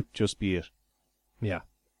this can't just be it. Yeah.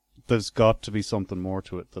 There's got to be something more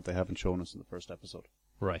to it that they haven't shown us in the first episode.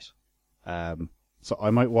 Right. So I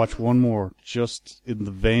might watch one more just in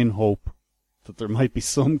the vain hope that there might be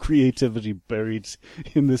some creativity buried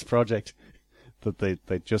in this project that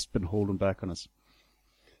they've just been holding back on us.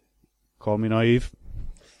 Call me naive.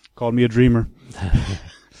 Call me a dreamer.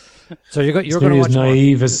 So you're going to Nearly watch as more.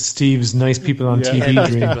 naive as Steve's nice people on TV Nice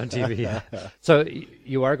dream. people on TV, yeah. So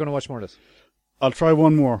you are going to watch more of this? I'll try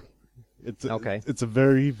one more. It's Okay. It's a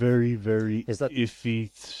very, very, very Is that-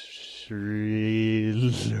 iffy thriller.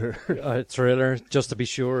 Thriller, just to be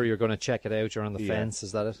sure you're going to check it out. You're on the fence,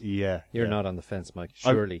 is that it? Yeah. You're yeah. not on the fence, Mike,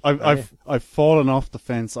 surely. I've fallen off the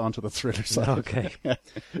fence onto the thriller side. Okay.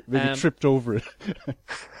 Maybe tripped over it.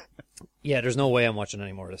 Yeah, there's no way I'm watching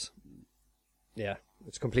any more of this. Yeah,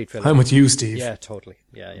 it's complete failure. I'm with you, Steve. Yeah, totally.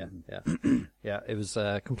 Yeah. Yeah, it was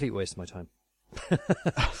a complete waste of my time. It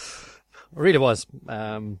really was.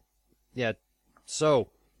 Yeah, so,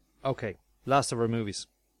 okay, last of our movies.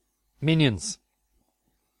 Minions.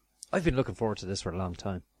 I've been looking forward to this for a long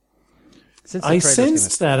time. Since the I trailers came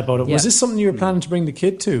sensed that about it. Yeah. Was this something you were planning to bring the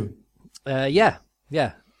kid to? Yeah.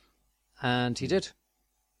 And he did.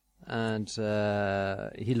 And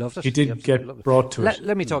he loved it. He did absolutely get loved it. brought to it.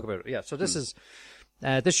 Let me talk about it. Yeah, so this is...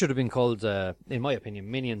 this should have been called, in my opinion,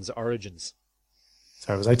 Minions Origins.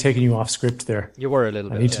 Sorry, was I taking you off script there? You were a little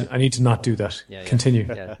bit. I need to not do that. Yeah. Continue.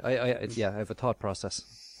 Yeah, I have a thought process.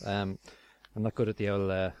 I'm not good at the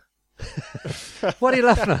old... What are you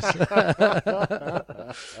laughing at?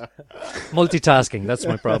 Multitasking, that's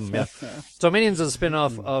my problem, yeah. So Minions is a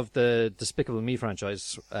spin-off of the Despicable Me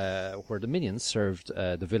franchise, where the Minions served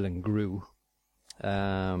the villain Gru.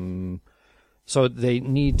 So they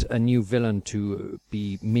need a new villain to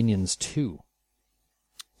be Minions 2.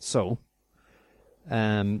 So,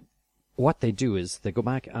 what they do is they go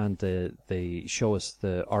back and they show us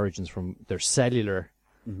the origins from their cellular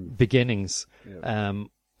beginnings,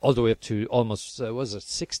 all the way up to almost was it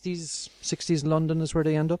 60s London is where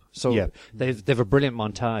they end up. So they've a brilliant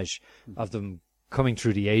montage of them coming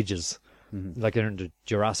through the ages, like in the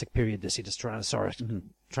Jurassic period. They see this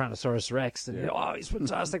Tyrannosaurus Rex, and he's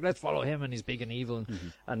fantastic. Let's follow him, and he's big and evil.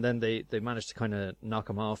 And then they manage to kind of knock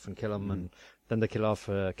him off and kill him, and then they kill off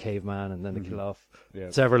Caveman, and then they kill off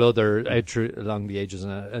several other along the ages.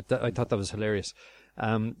 And I thought that was hilarious.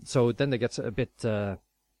 So then they get a bit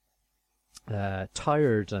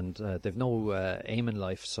tired, and they've no aim in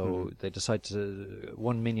life, so they decide to...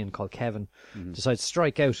 One minion called Kevin decides to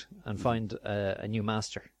strike out and find a new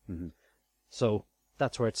master. So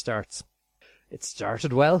that's where it starts. It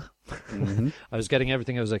started well. I was getting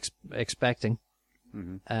everything I was expecting.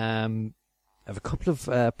 I have a couple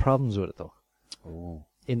of problems with it, though.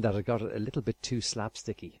 In that it got a little bit too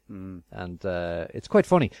slapsticky. And it's quite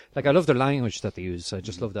funny. Like, I love the language that they use. I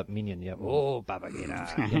just love that minion. Yeah,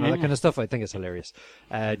 Babagina. That kind of stuff. I think it's hilarious.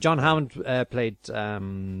 John Hammond played what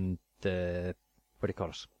do you call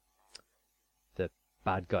it? The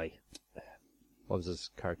bad guy. What was his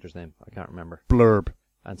character's name? I can't remember. Blurb.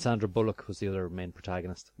 And Sandra Bullock was the other main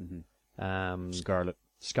protagonist. Scarlet,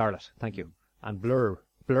 thank you. And Blurb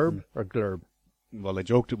or Glurb? Well, I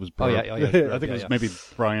joked it was Burb. Blurb, I think it was maybe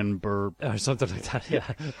Brian Burb. Or something like that, yeah.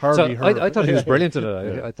 Harvey so Herb. I thought he was brilliant at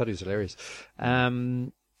it. I thought he was hilarious.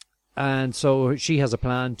 And so she has a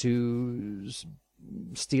plan to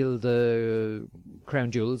steal the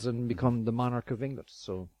crown jewels and become the monarch of England.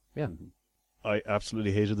 So, yeah. I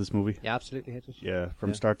absolutely hated this movie. Yeah, absolutely hated it. Yeah,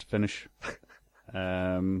 from start to finish.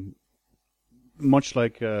 Much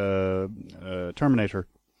like Terminator,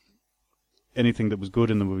 anything that was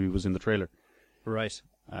good in the movie was in the trailer. Right.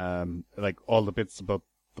 Like all the bits about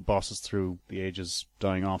the bosses through the ages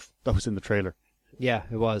dying off, that was in the trailer. Yeah,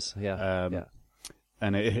 it was. Yeah.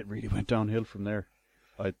 And it really went downhill from there.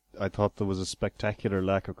 I thought there was a spectacular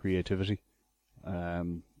lack of creativity.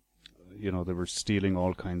 They were stealing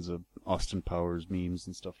all kinds of Austin Powers memes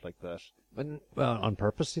and stuff like that. Well, on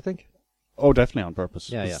purpose, you think? Oh, definitely on purpose.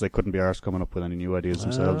 Yeah, because they couldn't be arsed coming up with any new ideas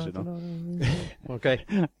themselves, Okay.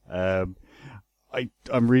 I'm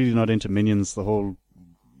really not into Minions. The whole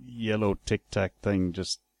yellow tic-tac thing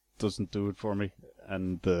just doesn't do it for me.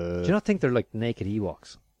 And do you not think they're like naked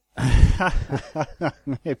Ewoks?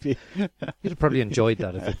 Maybe. You'd have probably enjoyed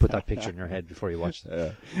that if you put that picture in your head before you watched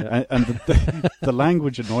it. And the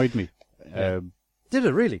language annoyed me. Did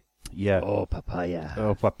it really? Yeah. Oh, papaya.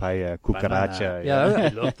 Oh, papaya, cucaracha. Yeah, I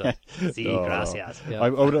love that. Sí, No. gracias. Yeah. I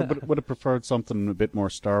would have preferred something a bit more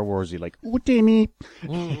Star Warsy, like Udemy.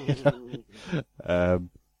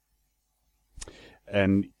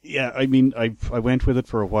 And yeah, I mean, I went with it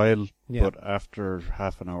for a while, but after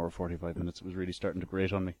half an hour, 45 minutes, it was really starting to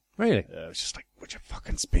grate on me. Really? I was just like, would you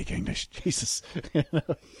fucking speak English? Jesus.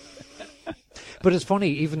 But it's funny,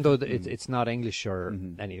 even though it's not English or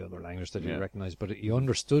any other language that you recognize, but you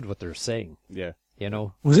understood what they're saying. Yeah. You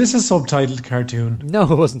know? Was this a subtitled cartoon? No,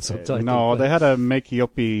 it wasn't subtitled. They had a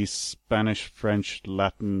makey-uppy Spanish, French,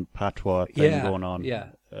 Latin patois thing going on.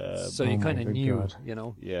 Yeah. So you oh kind my of good knew, God. you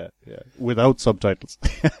know. Yeah, without subtitles.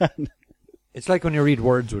 It's like when you read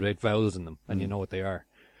words without vowels in them, and you know what they are.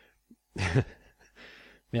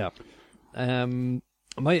 Yeah.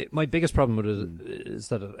 My biggest problem with it is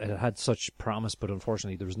that it had such promise, but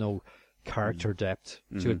unfortunately there was no character depth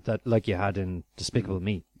to it that like you had in Despicable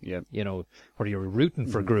Me. Yeah. You know, where you're rooting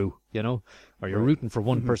for Gru, you know, or you're rooting for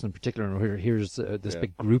one person in particular, and here's this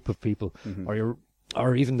big group of people,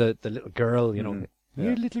 or even the little girl, you know.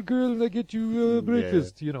 Here, little girl, and I get you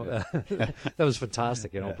breakfast. You know, that was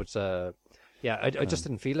fantastic. You know, but I just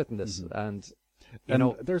didn't feel it in this, and you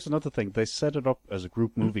know, there's another thing. They set it up as a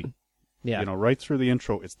group movie. Yeah, you know, right through the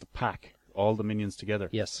intro, it's the pack, all the minions together.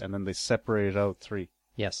 Yes, and then they separate out 3.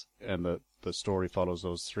 Yes, and the story follows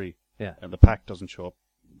those 3. Yeah, and the pack doesn't show up.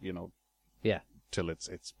 You know. Yeah. Till it's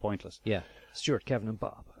pointless. Yeah, Stuart, Kevin, and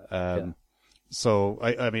Bob. So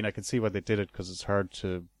I mean, I can see why they did it because it's hard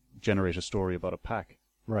to generate a story about a pack.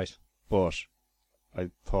 Right. But I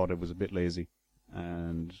thought it was a bit lazy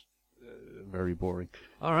and very boring.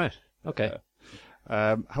 All right. Okay.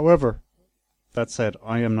 However, that said,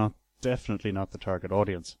 I am definitely not the target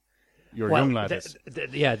audience. Your young lad is.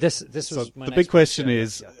 This was my the next big question yeah,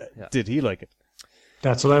 is, did he like it?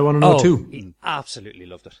 That's what I want to know too. He absolutely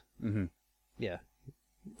loved it. Mm-hmm. Yeah.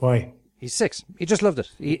 Why? He's 6. He just loved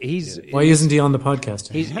it. Why isn't he on the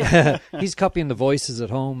podcast? He's copying the voices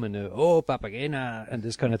at home and papagena and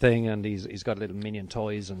this kind of thing, and he's got little minion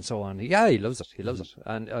toys and so on. Yeah, he loves it. He loves it,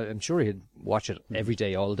 and I'm sure he'd watch it every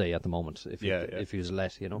day, all day at the moment if he was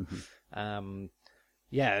let, you know. I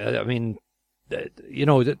mean, you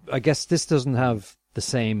know, I guess this doesn't have the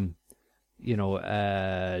same, you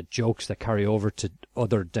know, jokes that carry over to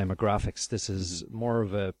other demographics. This is more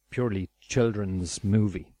of a purely children's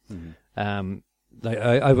movie. Like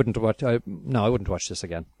I wouldn't watch. I wouldn't watch this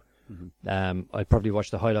again. I'd probably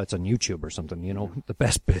watch the highlights on YouTube or something. You know, the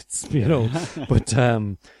best bits. You know, but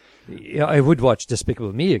I would watch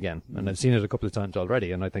Despicable Me again, and I've seen it a couple of times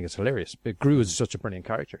already, and I think it's hilarious. But Gru is such a brilliant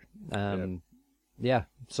character.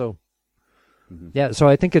 So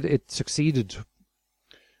I think it succeeded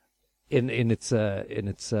in its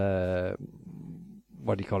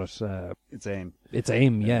what do you call it? Its aim. Its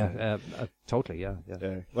aim, totally, yeah.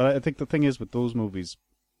 Well, I think the thing is with those movies,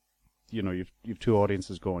 you know, you've 2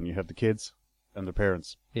 audiences going. You have the kids and the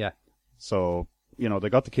parents. Yeah. So, you know, they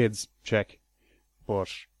got the kids, check. But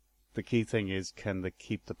the key thing is, can they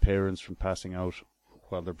keep the parents from passing out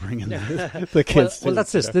while they're bringing the kids? Well,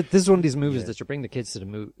 that's this. This is one of these movies that you bring the kids to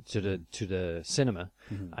the cinema,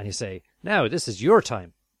 and you say, "Now this is your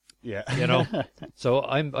time." Yeah, you know. So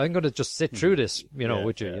I'm going to just sit through this, you know,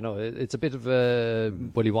 with you. You know, it's a bit of a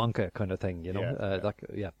Willy Wonka kind of thing, you know.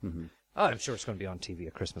 I'm sure it's going to be on TV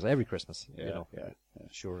at Christmas, every Christmas. You know,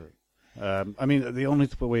 sure. I mean, the only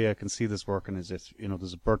way I can see this working is if, you know,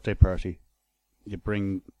 there's a birthday party, you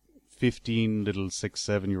bring 15 little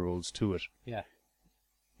 6-7-year-olds to it. Yeah.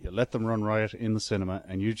 You let them run riot in the cinema,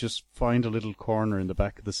 and you just find a little corner in the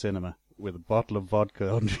back of the cinema with a bottle of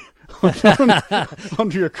vodka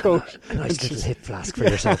under your coat. A nice little hip flask for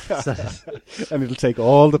yourself. And it'll take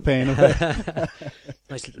all the pain away.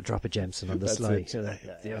 Nice little drop of Jameson on the sly.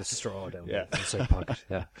 A straw down the inside pocket.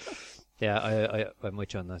 I'm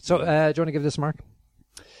with you on that. So, do you want to give this a mark?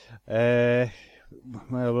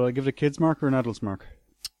 Will I give it a kid's mark or an adult's mark?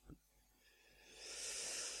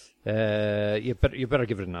 You better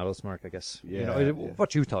give it an adult's mark, I guess. Yeah, you know,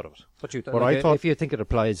 what you thought of it. What you thought. What I thought, if you think it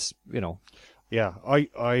applies, you know. Yeah,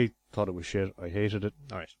 I thought it was shit. I hated it.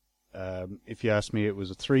 All right. If you asked me, it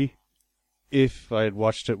was a 3. If I had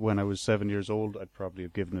watched it when I was 7 years old, I'd probably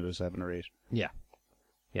have given it a 7 or 8. Yeah.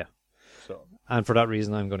 So, and for that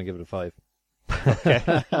reason, I'm going to give it a 5. Okay.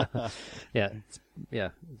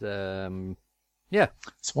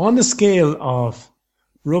 So on the scale of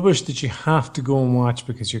rubbish that you have to go and watch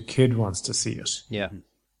because your kid wants to see it. Yeah.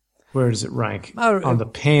 Where does it rank on the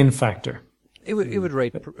pain factor? It would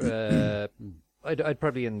rate. I'd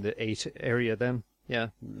probably in the 8 area then. Yeah.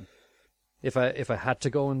 If I had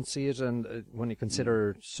to go and see it, and when you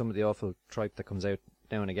consider some of the awful tripe that comes out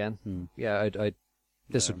now and again,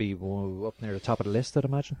 this would be up near the top of the list, I'd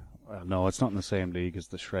imagine. No, it's not in the same league as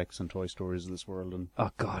the Shreks and Toy Stories of this world. And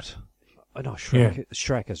oh God, I know Shrek. Yeah.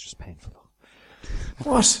 Shrek is just painful.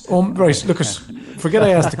 What? Right, look, forget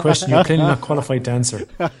I asked the question. You're clearly not qualified to answer.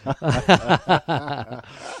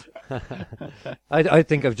 I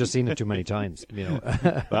think I've just seen it too many times. You know,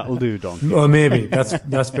 that'll do, Donkey. Well, maybe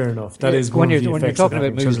that's fair enough. That is when one of the you're talking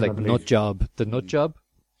about movies children, like Nut Job, the Nut Job.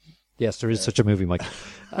 Yes, there is such a movie, Mike,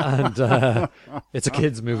 and it's a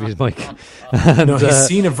kids' movie, Mike. And, no, he's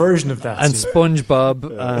seen a version of that. And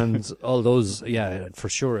SpongeBob and all those. Yeah, for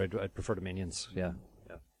sure, I'd prefer the Minions. Yeah.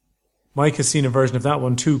 Mike has seen a version of that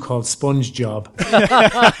one too called Sponge Job.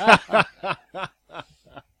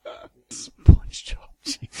 Sponge job.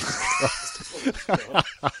 Jesus Christ.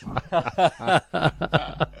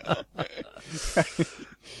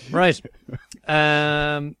 Right.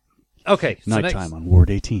 Okay. So Nighttime on Ward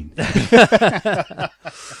 18.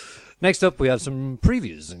 Next up, we have some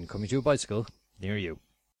previews in Coming to a Bicycle near you.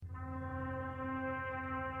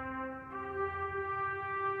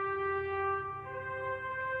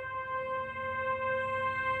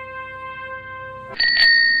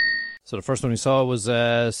 So the first one we saw was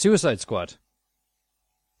Suicide Squad.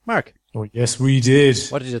 Mark, Oh, yes, we did.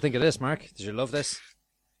 what did you think of this, Mark? Did you love this?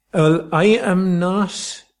 Well, I am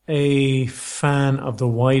not a fan of the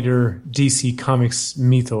wider DC Comics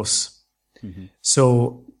mythos.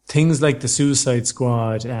 So things like the Suicide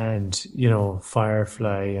Squad and,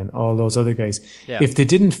 Firefly and all those other guys, Yeah. if they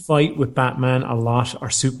didn't fight with Batman a lot or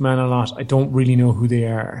Superman a lot, I don't really know who they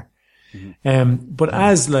are. But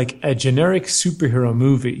as like a generic superhero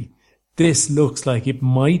movie, this looks like it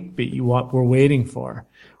might be what we're waiting for,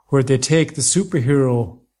 where they take the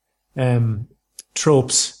superhero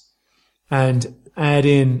tropes and add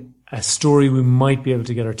in a story we might be able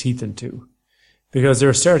to get our teeth into. Because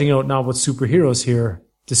they're starting out not with superheroes here.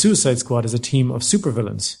 The Suicide Squad is a team of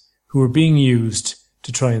supervillains who are being used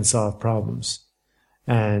to try and solve problems.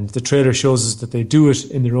 And the trailer shows us that they do it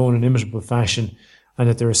in their own inimitable fashion and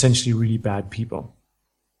that they're essentially really bad people.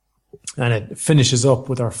 And it finishes up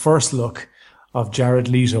with our first look of Jared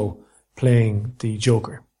Leto playing the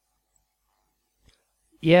Joker.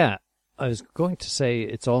 Yeah, I was going to say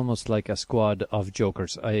it's almost like a squad of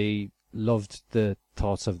Jokers. I loved the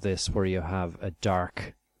thoughts of this where you have a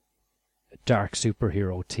dark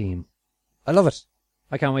superhero team. I love it.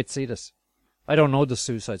 I can't wait to see this. I don't know the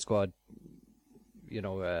Suicide Squad, Yeah,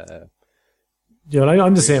 well,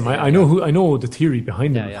 I'm the same. I know the theory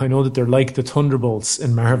behind them. Yeah. I know that they're like the Thunderbolts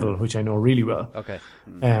in Marvel, which I know really well. Okay.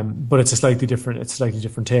 But it's a slightly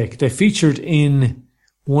different take. They featured in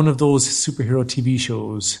one of those superhero TV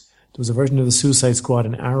shows. There was a version of the Suicide Squad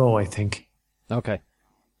in Arrow, I think. Okay.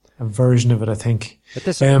 A version of it, I think. But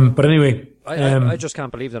this, but anyway, I just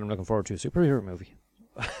can't believe that I'm looking forward to a superhero movie.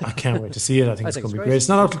 I can't wait to see it. I think it's think going to it's be great. great. It's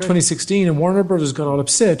not out till 2016, and Warner Brothers got all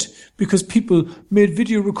upset because people made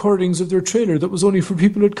video recordings of their trailer that was only for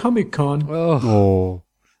people at Comic-Con. Oh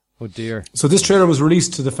dear. So this trailer was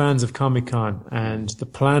released to the fans of Comic-Con, and the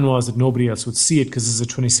plan was that nobody else would see it because this is a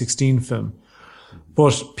 2016 film.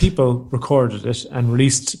 But people recorded it and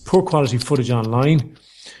released poor quality footage online.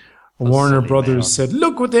 Warner Brothers said,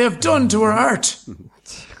 "Look what they have done to our art."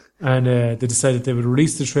 And they decided they would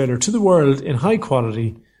release the trailer to the world in high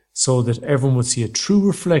quality so that everyone would see a true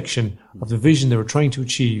reflection of the vision they were trying to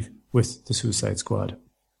achieve with the Suicide Squad.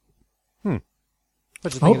 What do you I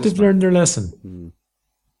think hope of this, they've learned their lesson.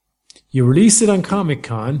 You release it on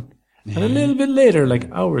Comic-Con, and a little bit later,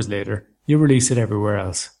 like hours later, you release it everywhere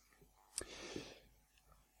else.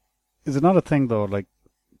 Is it not a thing, though, like,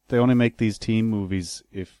 they only make these team movies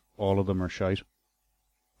if all of them are shite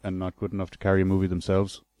and not good enough to carry a movie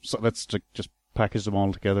themselves? So let's just package them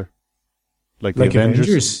all together. Like the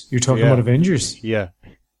Avengers. You're talking about Avengers. Yeah.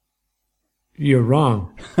 You're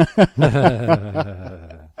wrong.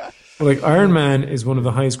 Like Iron Man is one of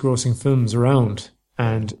the highest grossing films around,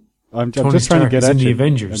 and I'm Tony just trying to Stark get is at in the you.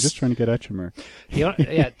 Avengers. I'm just trying to get at you, Mark.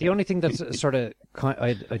 The only thing that's sort of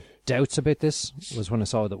I doubts about this was when I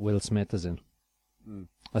saw that Will Smith is in.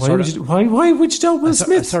 Why would you doubt Will I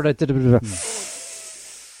Smith? sort of did a bit of a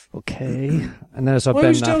okay, and then I saw Why Ben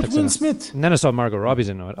would you doubt Affleck's in Will it. Smith? And then I saw Margot Robbie's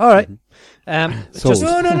in it. All right. So-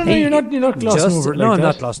 No, you're not glossing over it like I'm that.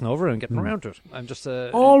 not glossing over it and getting around to it. I'm just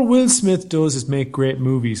All Will Smith does is make great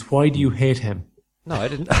movies. Why do you hate him? no, I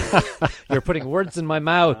didn't. You're putting words in my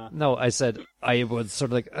mouth. No, I said I was sort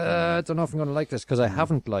of like I don't know if I'm going to like this because I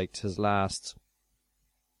haven't liked his last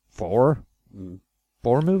four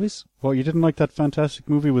movies. Well, you didn't like that fantastic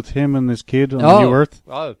movie with him and his kid on New Earth?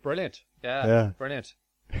 Oh, brilliant! Yeah, brilliant.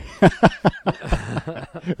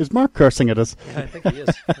 Is Mark cursing at us? Yeah, I think he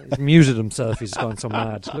is. He's muted himself. He's gone so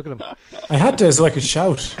mad. Look at him. I had to so I could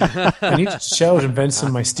shout. I need to shout and vent some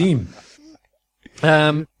of my steam.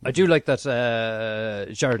 I do like that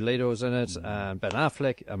Jared Leto's in it, and Ben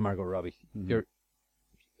Affleck, and Margot Robbie.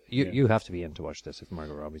 You have to be in to watch this if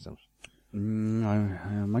Margot Robbie's in it.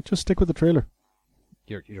 I might just stick with the trailer.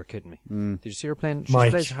 You're kidding me. Did you see her playing? She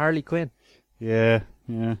Mike. plays Harley Quinn. Yeah.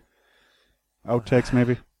 Outtakes,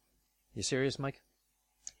 maybe. You serious, Mike?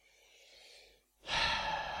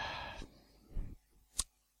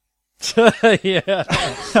 Yeah.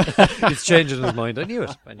 He's changing his mind. I knew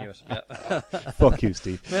it. Yeah. Fuck you,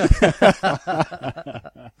 Steve.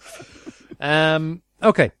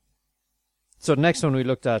 Okay. So the next one we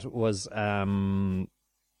looked at was The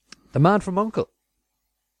Man from U.N.C.L.E.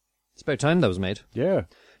 It's about time that was made. Yeah.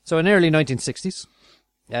 So in early 1960s,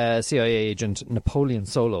 CIA agent Napoleon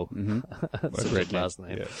Solo, that's a great last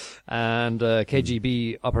name, and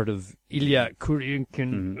KGB operative Ilya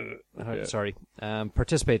Kuryankin,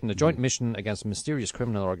 participate in a joint mission against a mysterious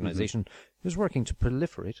criminal organization who's working to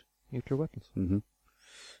proliferate nuclear weapons.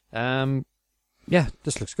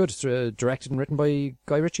 This looks good. It's directed and written by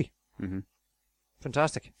Guy Ritchie.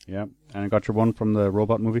 Fantastic. Yeah, and I got your one from the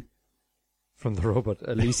robot movie. From the robot,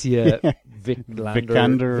 Alicia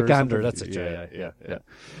Vikander, that's it. Yeah.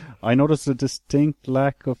 I noticed a distinct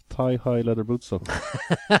lack of thigh-high leather boots, though.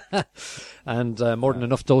 And more than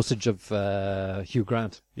enough dosage of Hugh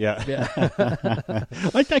Grant. Yeah.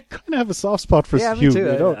 I kind of have a soft spot for Hugh. Me too.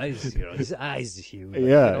 You know? His eyes, Hugh.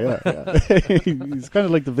 Yeah. He's kind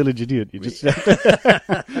of like the village idiot. You just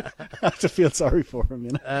have to feel sorry for him,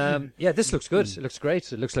 you know? This looks good. It looks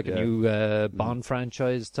great. It looks like a new Bond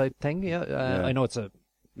franchise type thing. I know it's a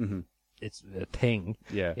thing,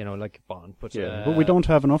 like Bond. But we don't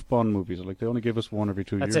have enough Bond movies. Like they only give us one every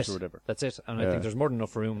 2 years or whatever. That's it. And I think there's more than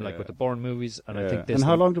enough room, like with the Bourne movies. And I think this. And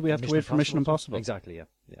how long do we have to wait for Mission Impossible? Exactly.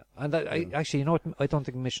 Yeah. And I actually, you know what? I don't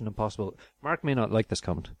think Mission Impossible. Mark may not like this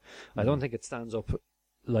comment. I don't think it stands up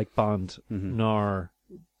like Bond nor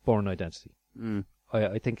Bourne Identity.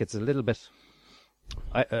 I think it's a little bit.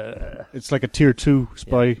 It's like a tier 2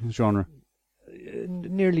 spy genre.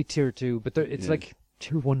 Nearly tier 2, but it's like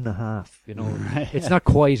tier 1.5. You know, it's not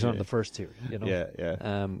quite on the first tier. You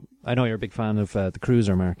know, I know you're a big fan of the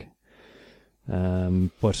Cruiser, Mark.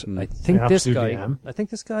 But I think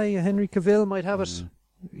this guy, Henry Cavill, might have it.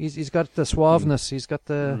 He's got the suaveness. He's got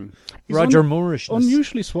the Roger Moorishness.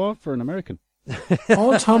 Unusually suave for an American.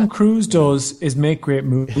 All Tom Cruise does is make great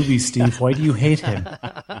movies, Steve. Why do you hate him?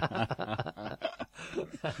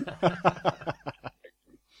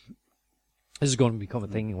 This is going to become a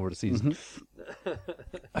thing over the season.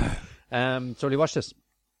 So will you watch this?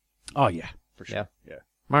 Oh, yeah, for sure. Yeah.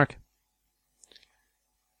 Mark?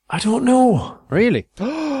 I don't know. Really?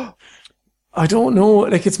 I don't know.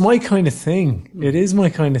 Like, it's my kind of thing. It is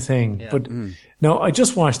my kind of thing. Yeah. But now, I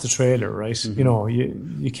just watched the trailer, right? You know,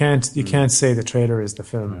 you can't say the trailer is the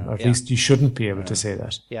film. Or at least you shouldn't be able to say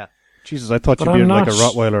that. Yeah. Jesus, I thought you'd be like a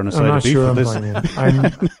Rottweiler on a side of beef for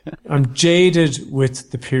this. I'm jaded with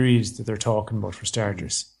the periods that they're talking about, for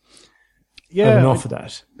starters. Yeah. I have enough of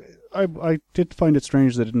that. I did find it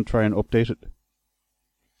strange they didn't try and update it.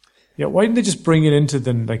 Yeah, why didn't they just bring it into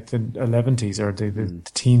the 11s or the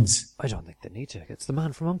teens? I don't think they need to. It's The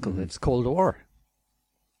Man from U.N.C.L.E. It's Cold War.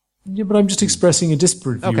 Yeah, but I'm just expressing a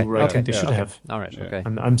disparate view where I think they should have. All right, okay.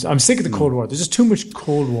 I'm sick of the Cold War. There's just too much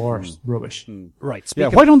Cold War rubbish. Right.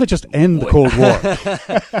 Why don't they just end the Cold War?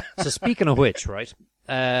 So speaking of which, right,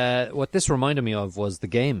 what this reminded me of was The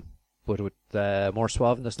Game, but with more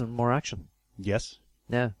suaveness and more action. Yes.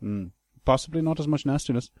 Yeah. Possibly not as much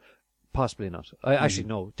nastiness. Possibly not. Actually,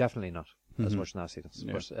 no, definitely not as much nastiness.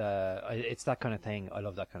 Yeah. But it's that kind of thing. I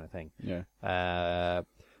love that kind of thing. Yeah.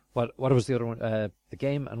 What was the other one? The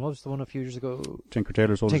Game, and what was the one a few years ago? Tinker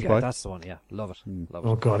Tailor Soldier Spy. That's the one. Yeah, love it. Love it.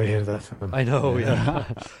 Oh God, I hated that film. I know. Yeah.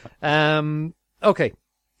 Okay.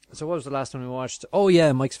 So what was the last one we watched? Oh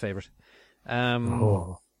yeah, Mike's favorite.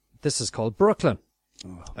 This is called Brooklyn.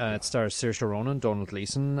 It stars Saoirse Ronan, Donald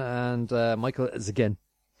Gleeson, and Michael Zagin.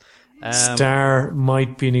 Star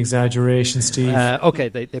might be an exaggeration, Steve. Okay,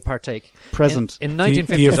 they partake. Present. In 1950s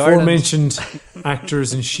the aforementioned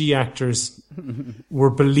actors and she-actors were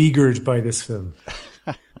beleaguered by this film.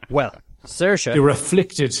 Well, Saoirse... They were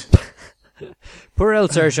afflicted. Poor old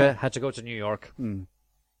Saoirse had to go to New York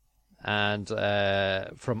and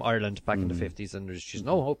from Ireland back in the 50s, and she's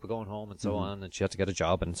no hope of going home and so on, and she had to get a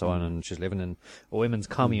job and so on, and she's living in a women's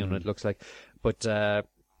commune, it looks like. But...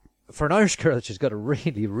 for an Irish girl, she's got a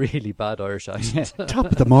really, really bad Irish accent. Yeah, top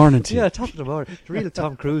of the morning to you. Yeah, top of the morning. It's a real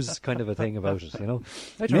Tom Cruise kind of a thing about it, you know.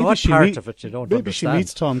 I don't know what part of it you don't understand. Maybe she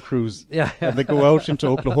meets Tom Cruise. Yeah. And they go out into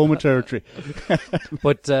Oklahoma territory.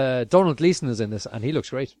 But Donald Gleeson is in this, and he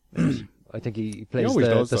looks great. I think he plays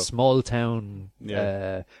the small town,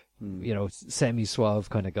 semi-suave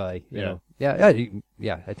kind of guy. You know.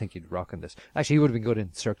 Yeah, I think he'd rock in this. Actually, he would have been good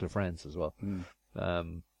in Circle of Friends as well.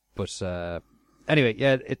 Anyway,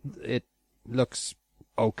 yeah, it looks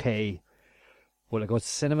okay. Will I go to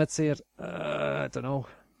cinema to see it? I don't know.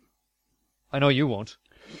 I know you won't.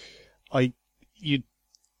 I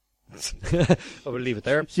will leave it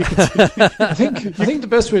there. I think the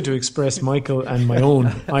best way to express Michael and my own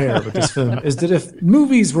ire with this film is that if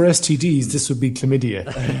movies were STDs, this would be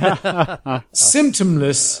chlamydia.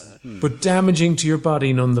 Symptomless, but damaging to your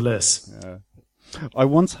body nonetheless. I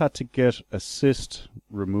once had to get a cyst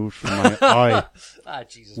removed from my eye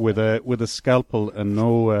Jesus. with a scalpel and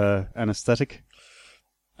no anaesthetic.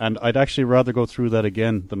 And I'd actually rather go through that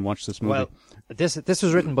again than watch this movie. Well, this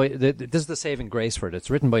was written by this is the saving grace for it. It's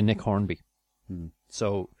written by Nick Hornby,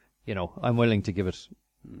 so I'm willing to give it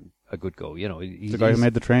a good go. The guy who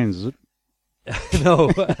made the trains, is it? No,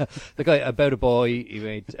 the guy about a boy. He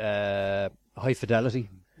made High Fidelity.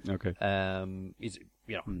 Okay. He's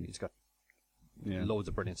got loads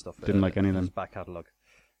of brilliant stuff. Didn't like any of in them. his back catalogue.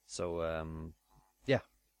 So yeah.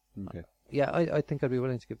 Okay. Yeah, I think I'd be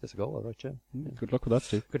willing to give this a go. All right, yeah. Good luck with that,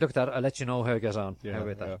 Steve. Good luck with that. I'll let you know how it gets on. Yeah, how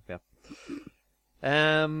about that?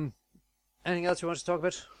 Yeah. Anything else you want to talk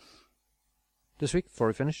about this week before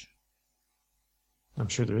we finish? I'm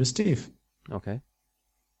sure there is, Steve. Okay.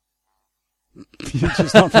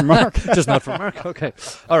 Just not from Mark. Just not from Mark. Okay.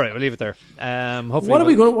 All right, we'll leave it there. Hopefully, What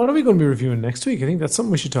are we going to be reviewing next week? I think that's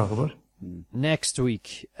something we should talk about. next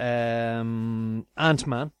week?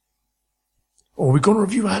 Ant-Man. Oh, we're going to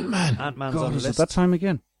review Ant-Man. Ant-Man's God, on the is it list. that time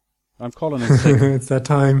again? I'm calling it sick. It's that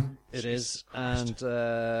time. It is. And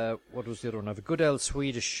what was the other one? I have a good old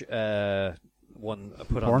Swedish one I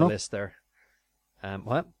put on Porno? the list there.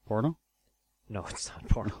 What? Porno? No, it's not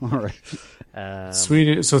porno. All right.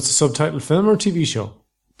 Swedish. So it's a subtitled film or TV show?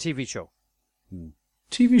 TV show.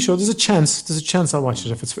 TV show. There's a chance I'll watch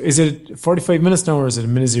it. Is it 45 minutes now or is it a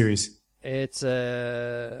miniseries? It's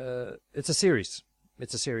a series.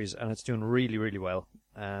 It's a series, and it's doing really, really well.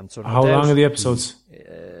 So How long are the episodes?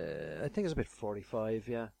 I think it's about 45.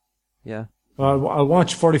 Yeah. I'll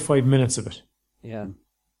watch 45 minutes of it. Yeah.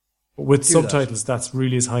 With Do that. subtitles, that's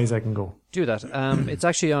really as high as I can go. Do that. It's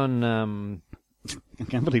actually on. I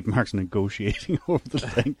can't believe Mark's negotiating over the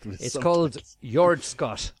length of his It's subtitles. called Yord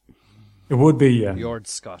Scott. It would be, yeah. Yord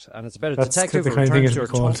Scott, and it's about a That's detective the who kind of thing returns to her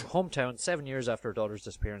it'd be called. hometown 7 years after her daughter's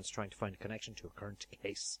disappearance, trying to find a connection to a current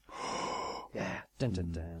case. Yeah, dun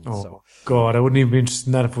dun dun. Oh, So, God, I wouldn't even be interested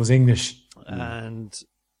in that if it was English. and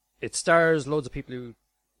it stars loads of people whose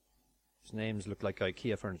names look like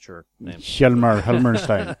IKEA furniture names. Hjalmar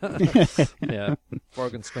Helmerstein. Yeah,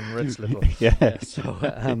 Borgenspin Ritz little. Yeah. So,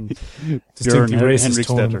 Distinctly Björn racist Henrik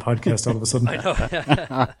tone in the Stetter. podcast all of a sudden. I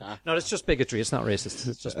know. No, it's just bigotry. It's not racist.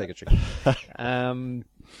 It's just bigotry.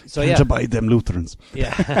 So yeah, To buy them Lutherans.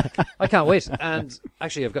 yeah, I can't wait. And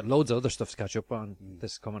actually, I've got loads of other stuff to catch up on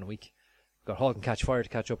this coming week. I've got Halt and Catch Fire to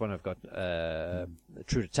catch up on. I've got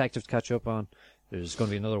True Detective to catch up on. There's going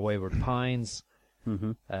to be another Wayward Pines.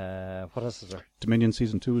 Mm-hmm. What else is there? Dominion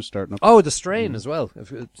Season 2 is starting up. Oh, The Strain as well.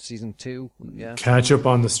 Season 2. Yeah. Catch up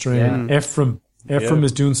on the strain. Yeah. Ephraim Yeah.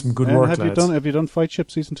 is doing some good work, have lads. you done Fight Ship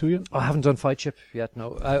Season 2 yet? Oh, I haven't done Fight Chip yet.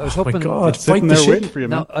 No, I was Oh my hoping. God, It's sitting fight the there waiting ship. for you,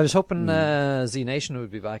 man. No, I was hoping Z Nation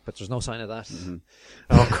would be back, but there's no sign of that.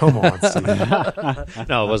 Oh, come on, Steve.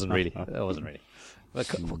 No, it wasn't really. Well,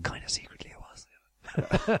 kind of secretly it was.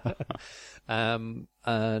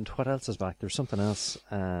 And what else is back? There's something else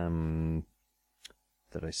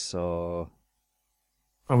that I saw.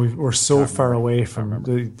 And we're so far away from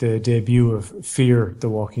the debut of Fear the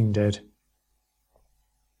Walking Dead.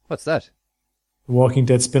 What's that? The Walking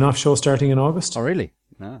Dead spin-off show starting in August. Oh, really?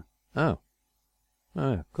 Ah. Oh,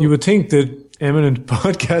 cool. You would think that eminent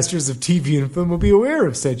podcasters of TV and film would be aware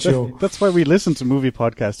of said show. That's why we listen to movie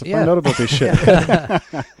podcasts to Yeah. find out about this shit.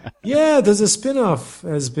 Yeah, there's a spin-off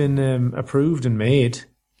has been approved and made.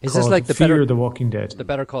 Is this called like the Fear Better- the Walking Dead? The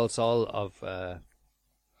Better Call Saul of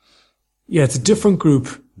Yeah, it's a different group.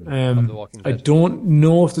 The Walking I Dead. don't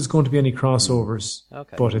know if there's going to be any crossovers,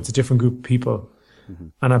 Okay. but it's a different group of people.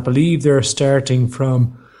 And I believe they're starting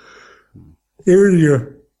from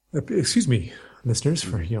earlier. Excuse me, listeners,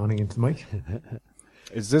 for yawning into the mic.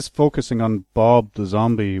 Is this focusing on Bob the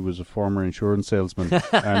zombie, who was a former insurance salesman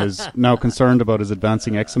and is now concerned about his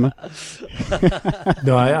advancing eczema?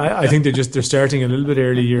 No, I think they're starting a little bit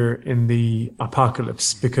earlier in the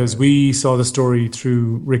apocalypse because we saw the story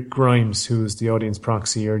through Rick Grimes, who was the audience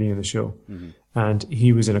proxy early in the show. And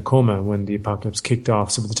he was in a coma when the apocalypse kicked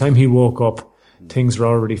off. So by the time he woke up, things were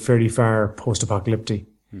already fairly far post-apocalyptic.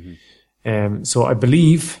 So I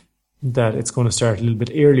believe that it's going to start a little bit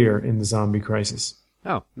earlier in the zombie crisis.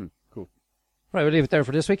 Oh, Cool. right. We'll leave it there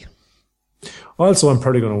for this week. Also, I'm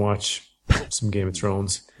probably going to watch some Game of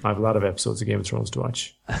Thrones. I have a lot of episodes of Game of Thrones to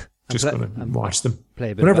watch. Just pla- going to watch them. Play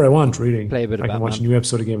a bit Whenever of I want, really. play a bit of I can watch a Batman. new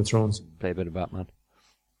episode of Game of Thrones. Play a bit of Batman.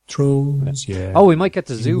 Thrones, yeah. Oh, we might get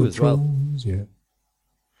to Game Zoo of as well Thrones, yeah.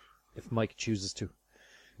 if Mike chooses to.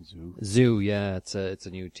 Zoo. Zoo, yeah, it's a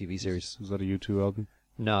new TV series. Is that a U2 album?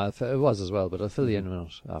 No, it was as well, but I'll fill you in on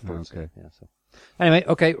it afterwards. Okay. Yeah. So anyway,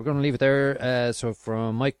 okay, we're going to leave it there. So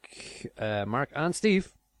from Mike, Mark, and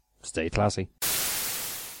Steve, stay classy.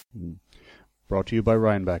 Brought to you by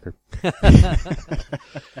Ryan Backer. Do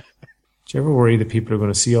you ever worry that people are going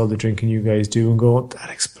to see all the drinking you guys do and go, that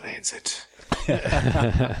explains it?